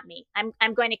that's not me.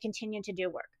 I'm going to continue to do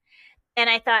work. And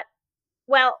I thought,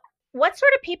 well, what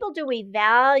sort of people do we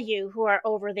value who are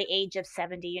over the age of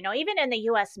 70? Even in the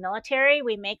U.S. military,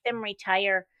 we make them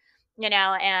retire,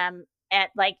 at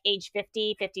like age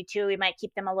 50, 52. We might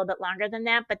keep them a little bit longer than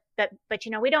that, but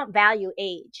we don't value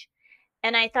age.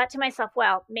 And I thought to myself,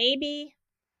 well, maybe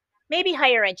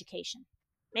higher education,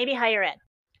 maybe higher ed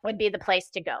would be the place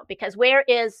to go, because where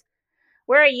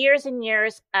are years and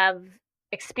years of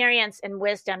experience and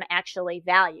wisdom actually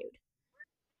valued?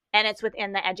 And it's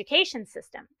within the education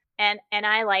system. And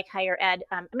I like higher ed.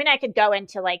 I could go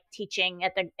into like teaching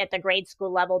at the grade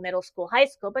school level, middle school, high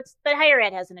school, but higher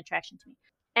ed has an attraction to me.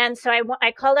 And so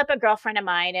I called up a girlfriend of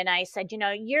mine and I said,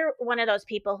 you're one of those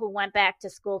people who went back to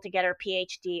school to get her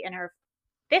PhD in her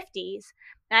 50s.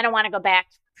 And I don't want to go back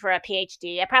for a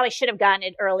PhD. I probably should have gotten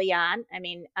it early on.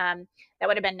 That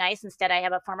would have been nice. Instead, I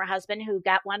have a former husband who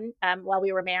got one while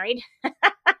we were married. I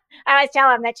always tell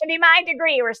him that should be my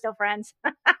degree. We're still friends.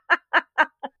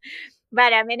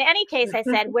 But in any case, I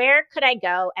said, where could I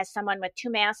go as someone with 2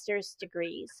 master's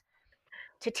degrees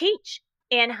to teach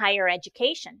in higher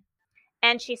education?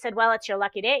 And she said, well, it's your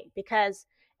lucky day, because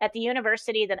at the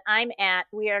university that I'm at,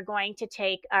 we are going to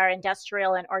take our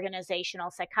industrial and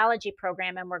organizational psychology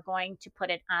program and we're going to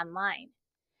put it online.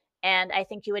 And I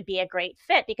think you would be a great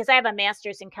fit, because I have a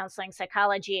master's in counseling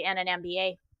psychology and an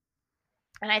MBA.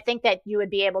 And I think that you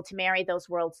would be able to marry those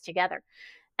worlds together.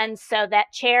 And so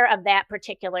that chair of that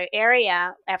particular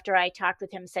area, after I talked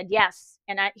with him, said, yes.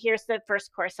 And here's the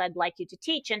first course I'd like you to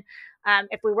teach. And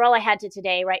if we roll ahead to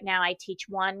today, right now, I teach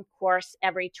one course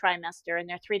every trimester, and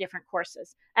there are 3 different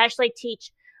courses. I actually teach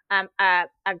a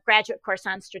graduate course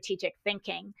on strategic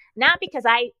thinking, not because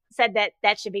I said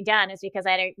that should be done, it's because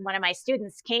one of my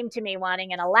students came to me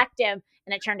wanting an elective,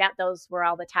 and it turned out those were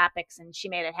all the topics, and she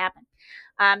made it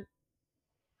happen.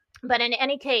 But in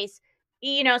any case,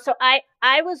 so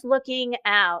I was looking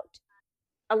out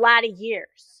a lot of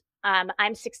years.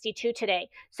 I'm 62 today.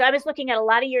 So I was looking at a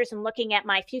lot of years and looking at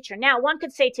my future. Now, one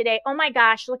could say today, oh my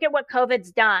gosh, look at what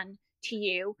COVID's done to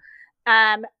you.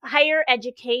 Higher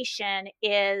education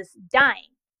is dying.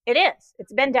 It is.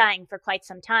 It's been dying for quite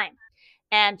some time.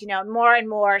 And, more and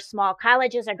more small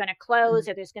colleges are going to close,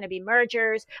 or there's going to be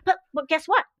mergers. But guess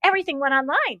what? Everything went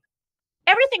online.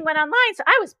 So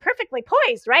I was perfectly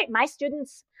poised, right? My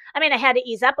students, I had to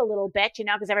ease up a little bit,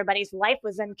 because everybody's life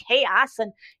was in chaos.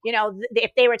 And,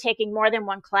 if they were taking more than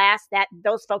one class, that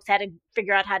those folks had to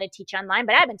figure out how to teach online.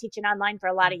 But I've been teaching online for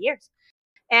a lot of years.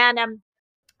 And,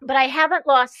 but I haven't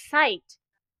lost sight,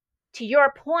 to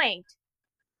your point,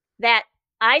 that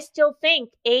I still think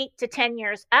 8 to 10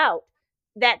 years out,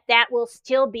 that will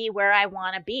still be where I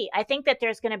want to be. I think that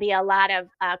there's going to be a lot of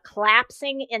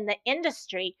collapsing in the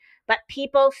industry, but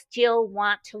people still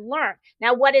want to learn.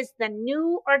 Now, what is the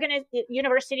new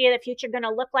University of the Future going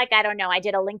to look like? I don't know. I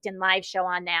did a LinkedIn Live show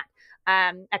on that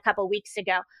a couple weeks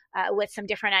ago with some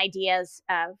different ideas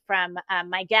from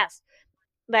my guests.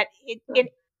 But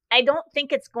I don't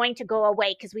think it's going to go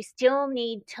away, because we still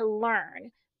need to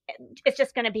learn. It's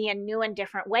just going to be in new and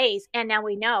different ways. And now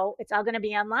we know it's all going to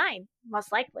be online, most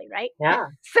likely, right? Yeah.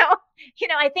 So,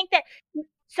 I think that,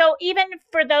 so even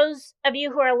for those of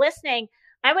you who are listening,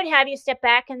 I would have you step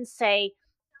back and say,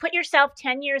 put yourself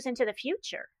 10 years into the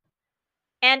future.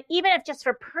 And even if just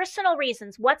for personal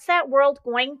reasons, what's that world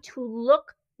going to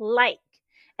look like?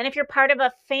 And if you're part of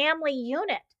a family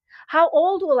unit, how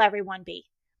old will everyone be?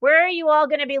 Where are you all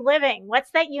going to be living?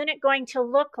 What's that unit going to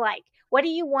look like? What do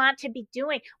you want to be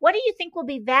doing? What do you think will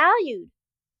be valued?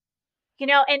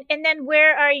 And then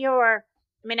where are your,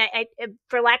 I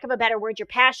for lack of a better word, your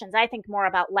passions? I think more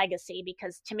about legacy,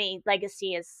 because to me,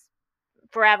 legacy is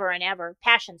forever and ever.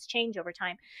 Passions change over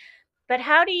time. But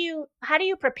how do you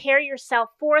prepare yourself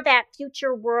for that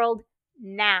future world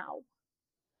now,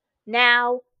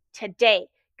 today?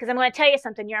 Because I'm going to tell you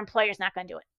something, your employer's not going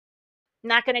to do it.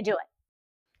 Not going to do it.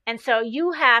 And so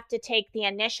you have to take the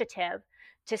initiative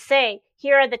to say,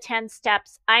 here are the 10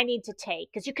 steps I need to take.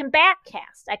 Because you can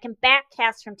backcast. I can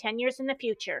backcast from 10 years in the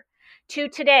future to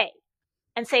today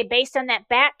and say, based on that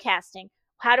backcasting,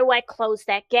 how do I close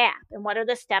that gap? And what are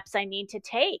the steps I need to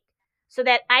take so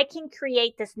that I can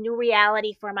create this new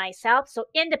reality for myself? So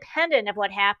independent of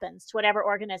what happens to whatever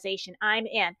organization I'm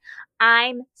in,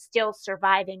 I'm still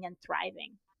surviving and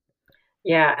thriving.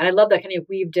 Yeah, and I love that kind of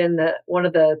weaved in one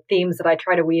of the themes that I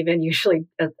try to weave in usually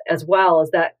as well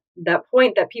is that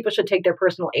point that people should take their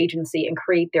personal agency and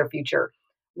create their future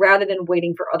rather than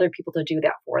waiting for other people to do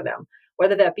that for them,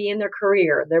 whether that be in their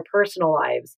career, their personal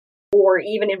lives, or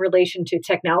even in relation to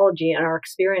technology and our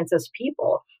experience as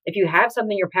people. If you have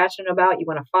something you're passionate about, you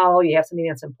want to follow, you have something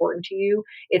that's important to you,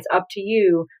 it's up to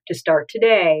you to start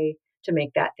today to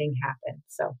make that thing happen.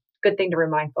 So good thing to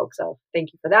remind folks of.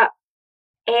 Thank you for that.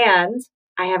 And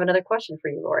I have another question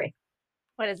for you, Lori.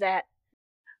 What is that?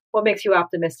 What makes you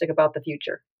optimistic about the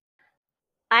future?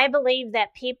 I believe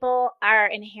that people are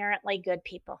inherently good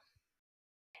people,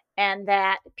 and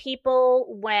that people,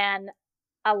 when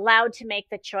allowed to make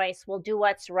the choice, will do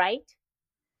what's right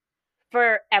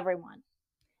for everyone.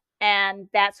 And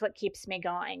that's what keeps me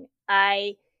going.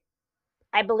 I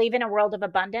believe in a world of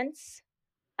abundance.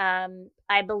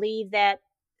 I believe that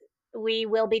we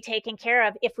will be taken care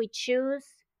of if we choose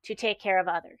to take care of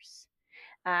others.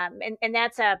 And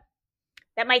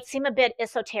that might seem a bit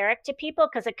esoteric to people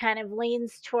because it kind of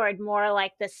leans toward more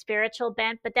like the spiritual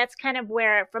bent, but that's kind of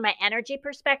where, from an energy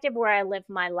perspective, where I live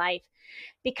my life.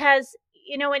 Because,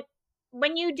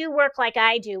 when you do work like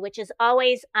I do, which is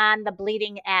always on the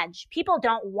bleeding edge, people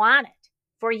don't want it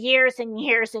for years and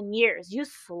years and years. You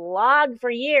slog for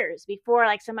years before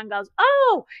like someone goes,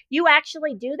 oh, you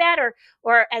actually do that?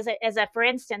 Or as a for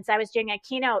instance, I was doing a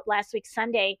keynote last week,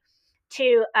 Sunday,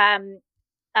 to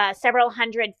several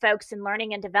hundred folks in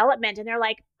learning and development. And they're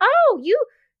like, oh,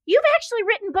 you've actually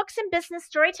written books in business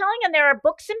storytelling, and there are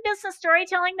books in business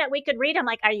storytelling that we could read. I'm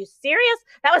like, are you serious?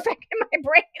 That was like in my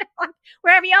brain. Like,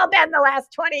 where have you all been the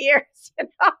last 20 years?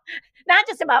 Not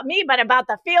just about me, but about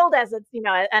the field as it's,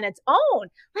 on its own.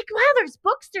 Like, wow, there's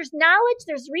books, there's knowledge,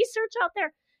 there's research out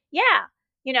there.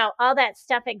 Yeah, all that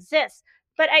stuff exists.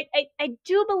 But I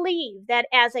do believe that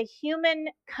as a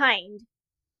humankind,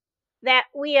 that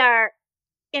we are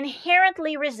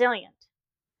inherently resilient.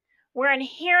 We're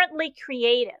inherently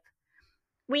creative.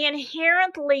 We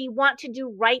inherently want to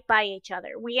do right by each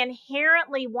other. We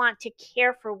inherently want to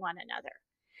care for one another.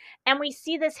 And we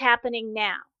see this happening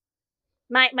now.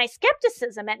 My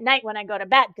skepticism at night when I go to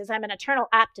bed, because I'm an eternal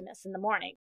optimist in the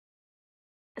morning.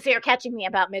 So you're catching me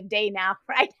about midday now,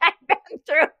 right? I've been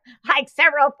through like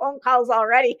several phone calls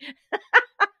already.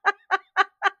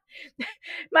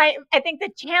 I think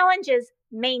the challenge is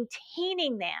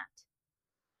maintaining that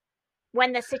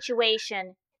when the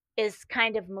situation is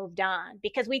kind of moved on,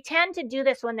 because we tend to do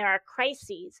this when there are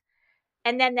crises,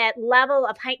 and then that level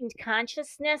of heightened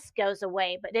consciousness goes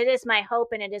away. But it is my hope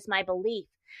and it is my belief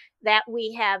that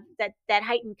we have that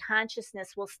heightened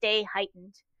consciousness will stay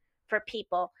heightened for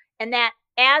people, and that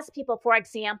as people, for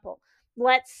example,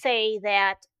 let's say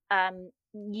that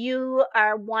you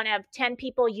are one of 10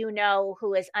 people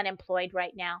who is unemployed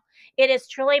right now. It is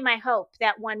truly my hope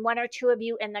that when one or two of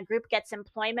you in the group gets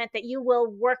employment, that you will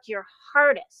work your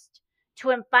hardest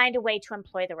to find a way to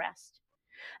employ the rest.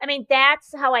 I mean,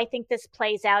 that's how I think this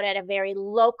plays out at a very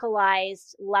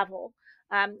localized level,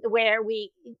 where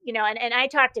we, and I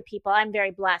talk to people, I'm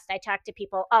very blessed. I talk to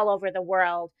people all over the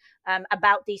world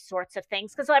about these sorts of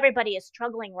things because everybody is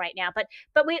struggling right now.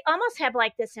 But we almost have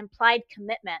like this implied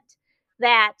commitment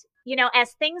that,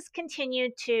 as things continue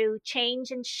to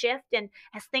change and shift, and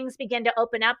as things begin to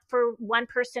open up for one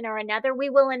person or another,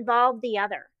 we will involve the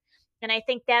other. And I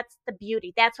think that's the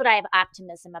beauty. That's what I have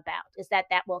optimism about, is that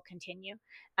will continue.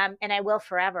 And I will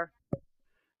forever.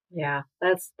 Yeah,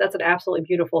 that's an absolutely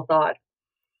beautiful thought.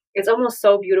 It's almost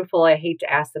so beautiful, I hate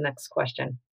to ask the next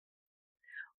question.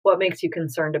 What makes you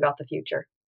concerned about the future?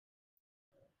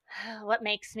 What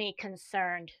makes me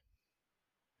concerned?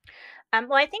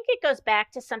 Well, I think it goes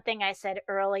back to something I said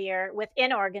earlier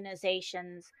within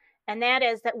organizations, and that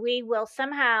is that we will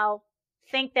somehow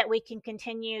think that we can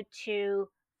continue to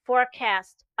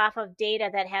forecast off of data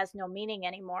that has no meaning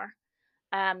anymore,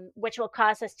 which will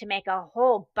cause us to make a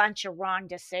whole bunch of wrong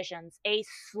decisions, a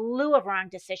slew of wrong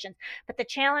decisions. But the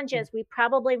challenge is we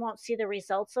probably won't see the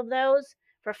results of those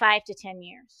for 5 to 10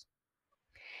 years.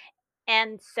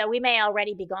 And so we may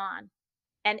already be gone.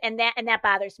 And that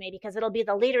bothers me, because it'll be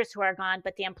the leaders who are gone,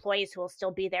 but the employees who will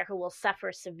still be there, who will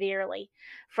suffer severely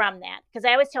from that. Because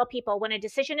I always tell people, when a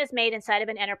decision is made inside of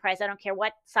an enterprise, I don't care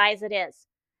what size it is,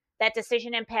 that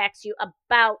decision impacts you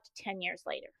about 10 years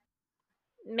later,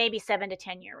 maybe 7 to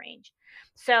 10 year range.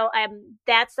 So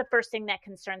that's the first thing that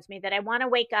concerns me, that I want to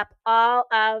wake up all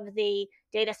of the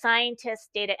data scientists,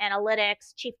 data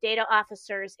analytics, chief data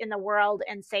officers in the world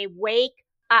and say, wake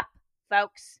up,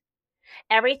 folks.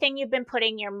 Everything you've been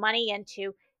putting your money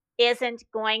into isn't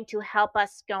going to help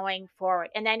us going forward.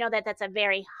 And I know that that's a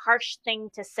very harsh thing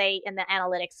to say in the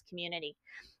analytics community,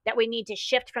 that we need to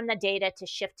shift from the data to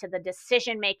shift to the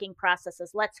decision-making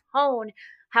processes. Let's hone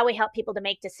how we help people to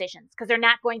make decisions, because they're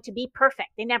not going to be perfect.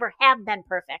 They never have been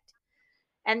perfect.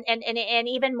 And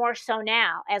even more so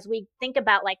now, as we think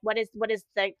about like what is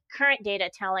the current data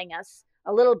telling us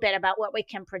a little bit about what we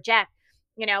can project.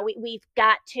 We've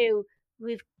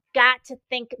got to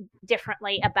think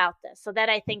differently about this. So that,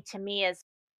 I think, to me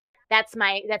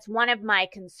that's one of my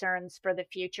concerns for the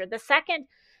future. The second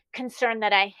concern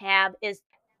that I have is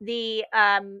the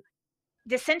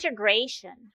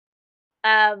disintegration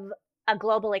of a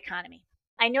global economy.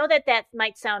 I know that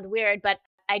might sound weird, but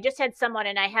I just had someone,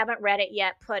 and I haven't read it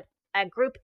yet, put a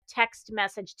group text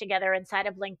message together inside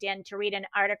of LinkedIn to read an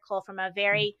article from a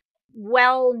very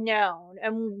well-known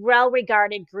and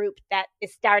well-regarded group that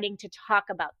is starting to talk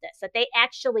about this, that they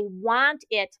actually want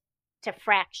it to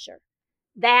fracture.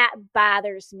 That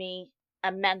bothers me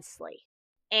immensely.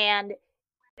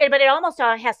 But it almost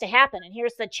all has to happen. And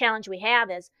here's the challenge we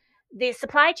have is the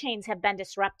supply chains have been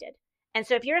disrupted. And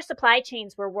so if your supply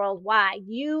chains were worldwide,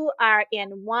 you are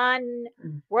in one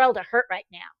world of hurt right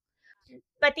now.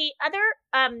 But the other,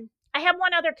 I have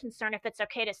one other concern, if it's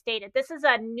okay to state it. This is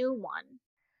a new one.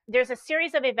 There's a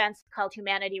series of events called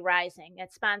Humanity Rising.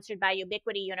 It's sponsored by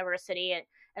Ubiquity University and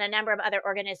a number of other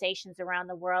organizations around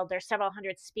the world. There's several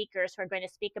hundred speakers who are going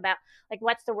to speak about like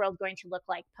what's the world going to look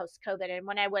like post-COVID. And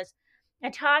when I was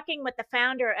talking with the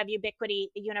founder of Ubiquity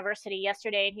University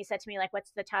yesterday, and he said to me, like,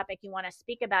 what's the topic you want to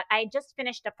speak about? I just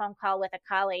finished a phone call with a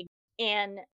colleague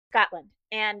in Scotland,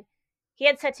 and he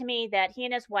had said to me that he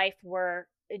and his wife were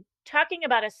talking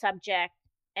about a subject,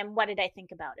 and what did I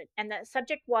think about it? And the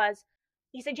subject was,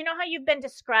 he said, you know how you've been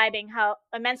describing how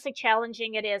immensely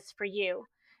challenging it is for you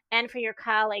and for your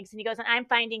colleagues? And he goes, and I'm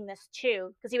finding this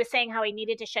too, because he was saying how he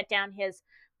needed to shut down his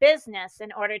business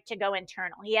in order to go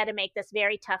internal. He had to make this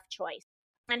very tough choice.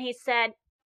 And he said,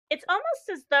 it's almost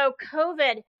as though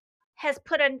COVID has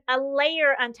put a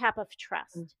layer on top of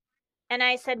trust. And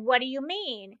I said, what do you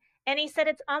mean? And he said,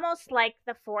 it's almost like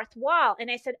the fourth wall.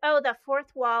 And I said, oh, the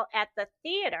fourth wall at the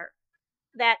theater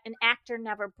that an actor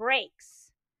never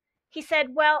breaks. He said,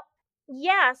 well,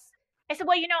 yes. I said,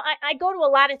 well, I go to a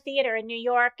lot of theater in New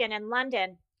York and in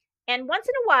London. And once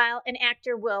in a while, an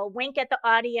actor will wink at the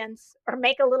audience or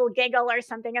make a little giggle or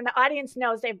something. And the audience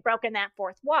knows they've broken that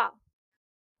fourth wall.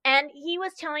 And he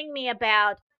was telling me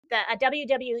about a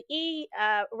WWE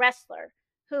wrestler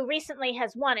who recently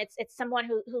has won. It's someone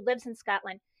who lives in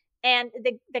Scotland. And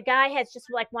the guy has just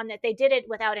like won that. They did it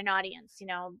without an audience.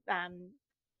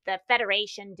 The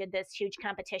federation did this huge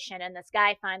competition, and this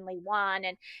guy finally won.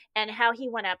 And how he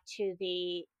went up to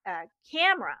the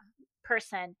camera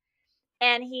person,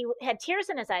 and he had tears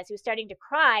in his eyes. He was starting to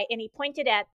cry, and he pointed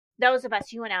at those of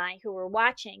us, you and I, who were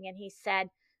watching, and he said,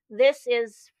 this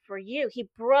is for you. He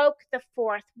broke the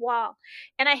fourth wall.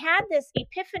 And I had this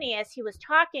epiphany as he was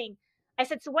talking. I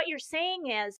said, so what you're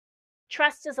saying is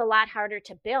trust is a lot harder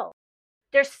to build.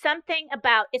 There's something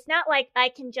about, it's not like I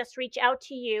can just reach out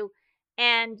to you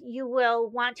and you will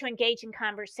want to engage in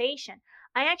conversation.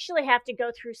 I actually have to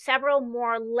go through several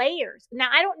more layers. Now,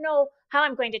 I don't know how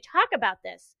I'm going to talk about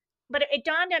this, but it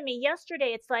dawned on me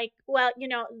yesterday. It's like, well,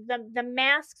 the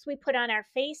masks we put on our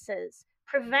faces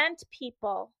prevent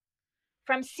people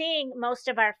from seeing most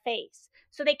of our face.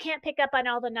 So they can't pick up on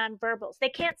all the nonverbals. They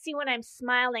can't see when I'm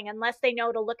smiling unless they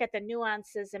know to look at the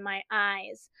nuances in my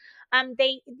eyes.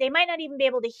 They might not even be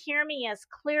able to hear me as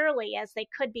clearly as they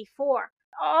could before.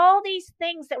 All these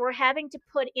things that we're having to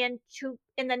put in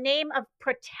the name of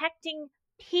protecting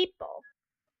people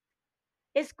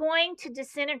is going to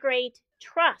disintegrate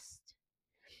trust.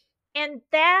 And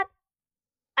that,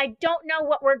 I don't know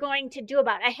what we're going to do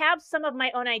about it. I have some of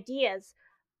my own ideas,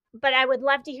 but I would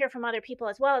love to hear from other people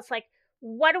as well. It's like,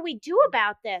 what do we do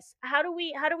about this? How do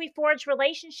we forge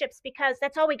relationships? Because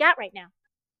that's all we got right now.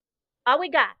 All we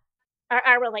got are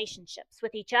our relationships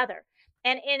with each other.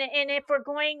 And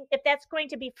if that's going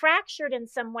to be fractured in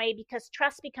some way because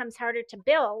trust becomes harder to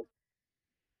build,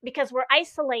 because we're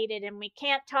isolated and we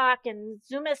can't talk and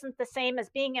Zoom isn't the same as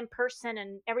being in person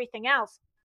and everything else,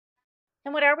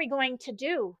 then what are we going to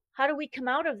do? How do we come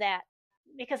out of that?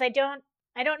 Because I don't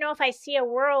know if I see a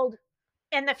world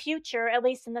in the future, at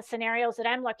least in the scenarios that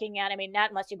I'm looking at. I mean, not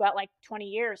unless you go out like 20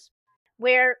 years,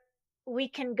 where we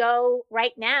can go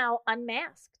right now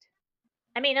unmasked.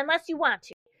 I mean, unless you want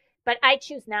to, but I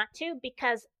choose not to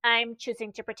because I'm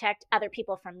choosing to protect other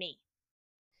people from me.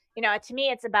 To me,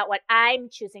 it's about what I'm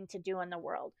choosing to do in the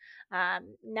world,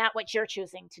 not what you're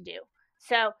choosing to do.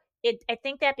 So I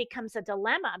think that becomes a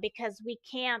dilemma because we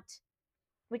can't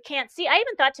see. I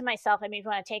even thought to myself, I mean, if you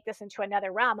want to take this into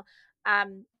another realm, I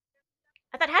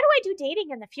thought, how do I do dating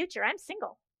in the future? I'm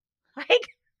single. Like,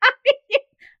 how do you,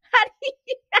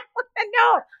 I want to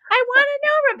know. I want to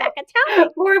know, Rebecca. Tell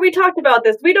me. Lori, we talked about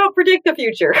this. We don't predict the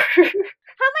future. How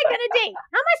am I going to date?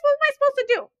 What am I supposed to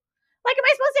do? Like, am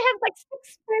I supposed to have like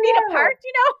 6 feet apart,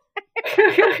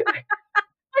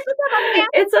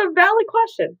 It's a valid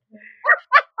question.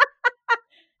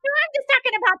 No, I'm just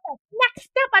talking about the next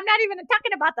step. I'm not even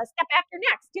talking about the step after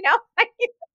next,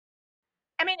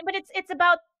 I mean, but it's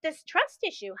about this trust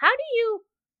issue. How do you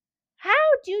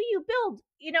build,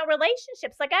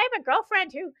 relationships? Like, I have a girlfriend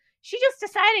who she just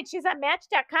decided she's on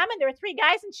Match.com and there were 3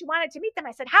 guys and she wanted to meet them.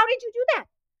 I said, how did you do that?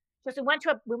 She goes,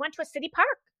 we went to a city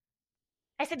park.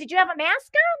 I said, did you have a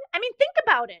mask on? I mean, think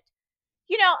about it.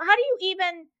 How do you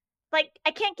even, like, I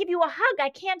can't give you a hug. I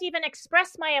can't even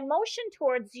express my emotion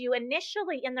towards you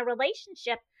initially in the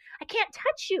relationship. I can't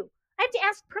touch you. I have to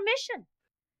ask permission.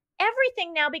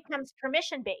 Everything now becomes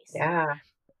permission-based. Yeah.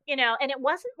 And it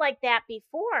wasn't like that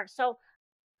before. So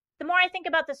the more I think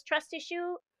about this trust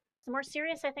issue, the more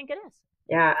serious I think it is.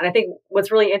 Yeah. And I think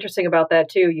what's really interesting about that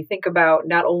too, you think about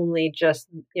not only just,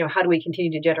 how do we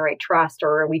continue to generate trust,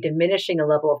 or are we diminishing the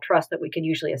level of trust that we can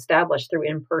usually establish through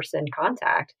in-person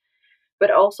contact,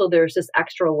 but also there's this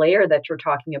extra layer that you're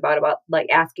talking about like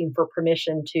asking for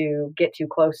permission to get too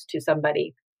close to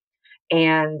somebody.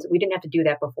 And we didn't have to do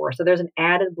that before. So there's an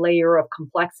added layer of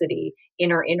complexity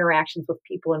in our interactions with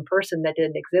people in person that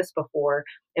didn't exist before.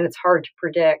 And it's hard to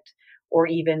predict or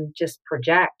even just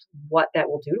project what that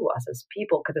will do to us as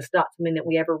people, because it's not something that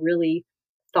we ever really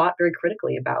thought very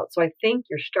critically about. So I think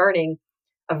you're starting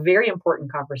a very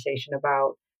important conversation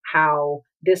about how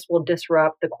this will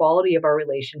disrupt the quality of our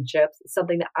relationships. It's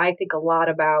something that I think a lot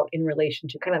about in relation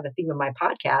to kind of the theme of my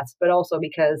podcast, but also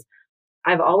because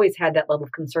I've always had that level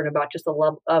of concern about just the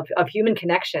love of human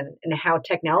connection and how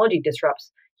technology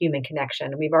disrupts human connection.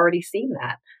 And we've already seen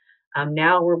that.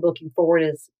 Now we're looking forward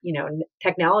as,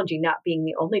 technology not being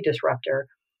the only disruptor,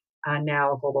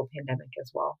 now a global pandemic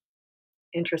as well.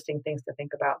 Interesting things to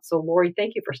think about. So Lori,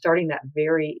 thank you for starting that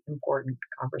very important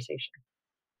conversation.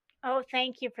 Oh,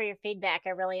 thank you for your feedback. I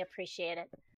really appreciate it.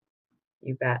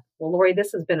 You bet. Well, Lori,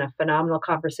 this has been a phenomenal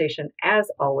conversation as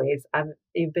always.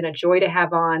 You've been a joy to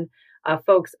have on.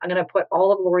 Folks, I'm going to put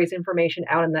all of Lori's information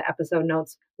out in the episode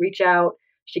notes. Reach out.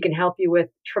 She can help you with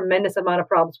tremendous amount of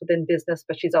problems within business,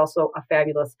 but she's also a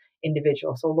fabulous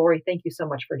individual. So Lori, thank you so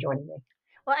much for joining me.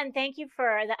 Well, and thank you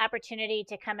for the opportunity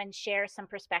to come and share some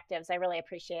perspectives. I really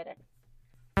appreciate it.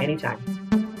 Anytime.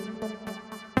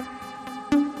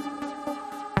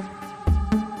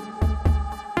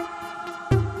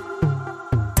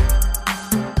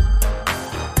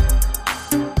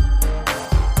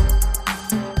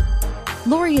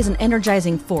 Lori is an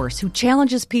energizing force who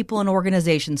challenges people and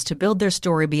organizations to build their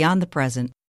story beyond the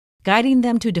present, guiding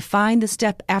them to define the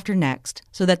step after next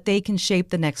so that they can shape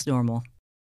the next normal.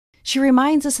 She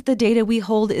reminds us that the data we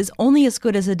hold is only as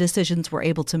good as the decisions we're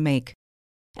able to make,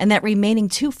 and that remaining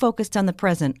too focused on the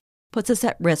present puts us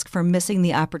at risk for missing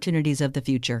the opportunities of the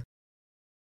future.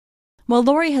 While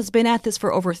Lori has been at this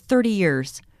for over 30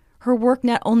 years, her work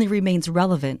not only remains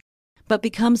relevant, but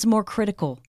becomes more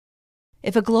critical.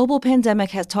 If a global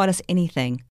pandemic has taught us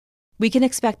anything, we can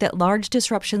expect that large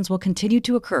disruptions will continue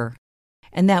to occur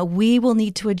and that we will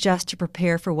need to adjust to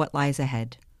prepare for what lies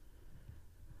ahead.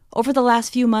 Over the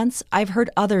last few months, I've heard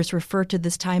others refer to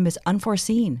this time as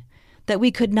unforeseen, that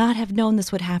we could not have known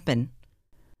this would happen.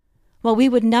 While we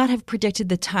would not have predicted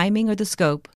the timing or the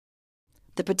scope,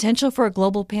 the potential for a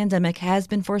global pandemic has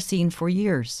been foreseen for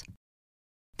years.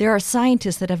 There are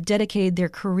scientists that have dedicated their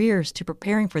careers to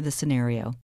preparing for this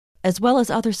scenario, as well as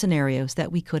other scenarios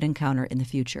that we could encounter in the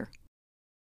future.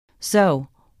 So,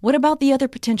 what about the other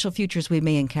potential futures we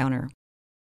may encounter?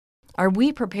 Are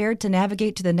we prepared to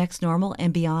navigate to the next normal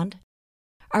and beyond?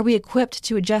 Are we equipped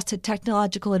to adjust to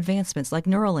technological advancements like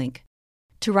Neuralink,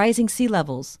 to rising sea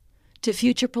levels, to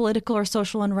future political or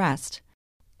social unrest,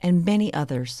 and many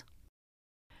others?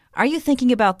 Are you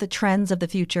thinking about the trends of the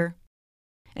future?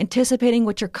 Anticipating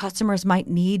what your customers might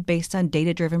need based on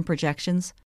data-driven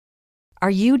projections? Are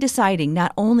you deciding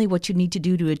not only what you need to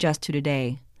do to adjust to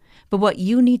today, but what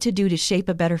you need to do to shape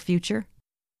a better future?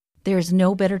 There is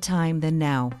no better time than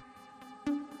now.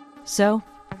 So,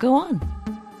 go on.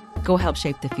 Go help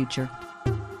shape the future.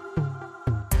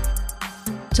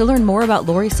 To To learn more about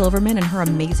Laurie Silverman and her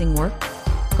amazing work,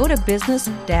 go to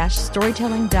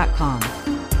business-storytelling.com.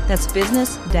 That's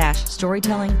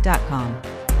business-storytelling.com.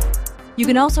 You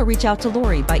can also reach out to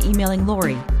Laurie by emailing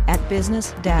Laurie at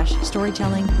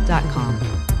business-storytelling.com.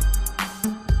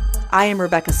 I am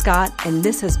Rebecca Scott, and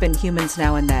this has been Humans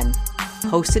Now and Then,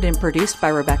 hosted and produced by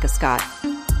Rebecca Scott.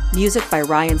 Music by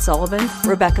Ryan Sullivan,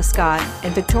 Rebecca Scott,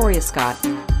 and Victoria Scott.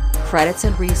 Credits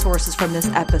and resources from this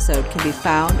episode can be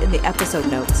found in the episode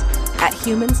notes at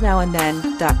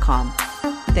humansnowandthen.com.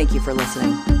 Thank you for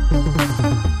listening.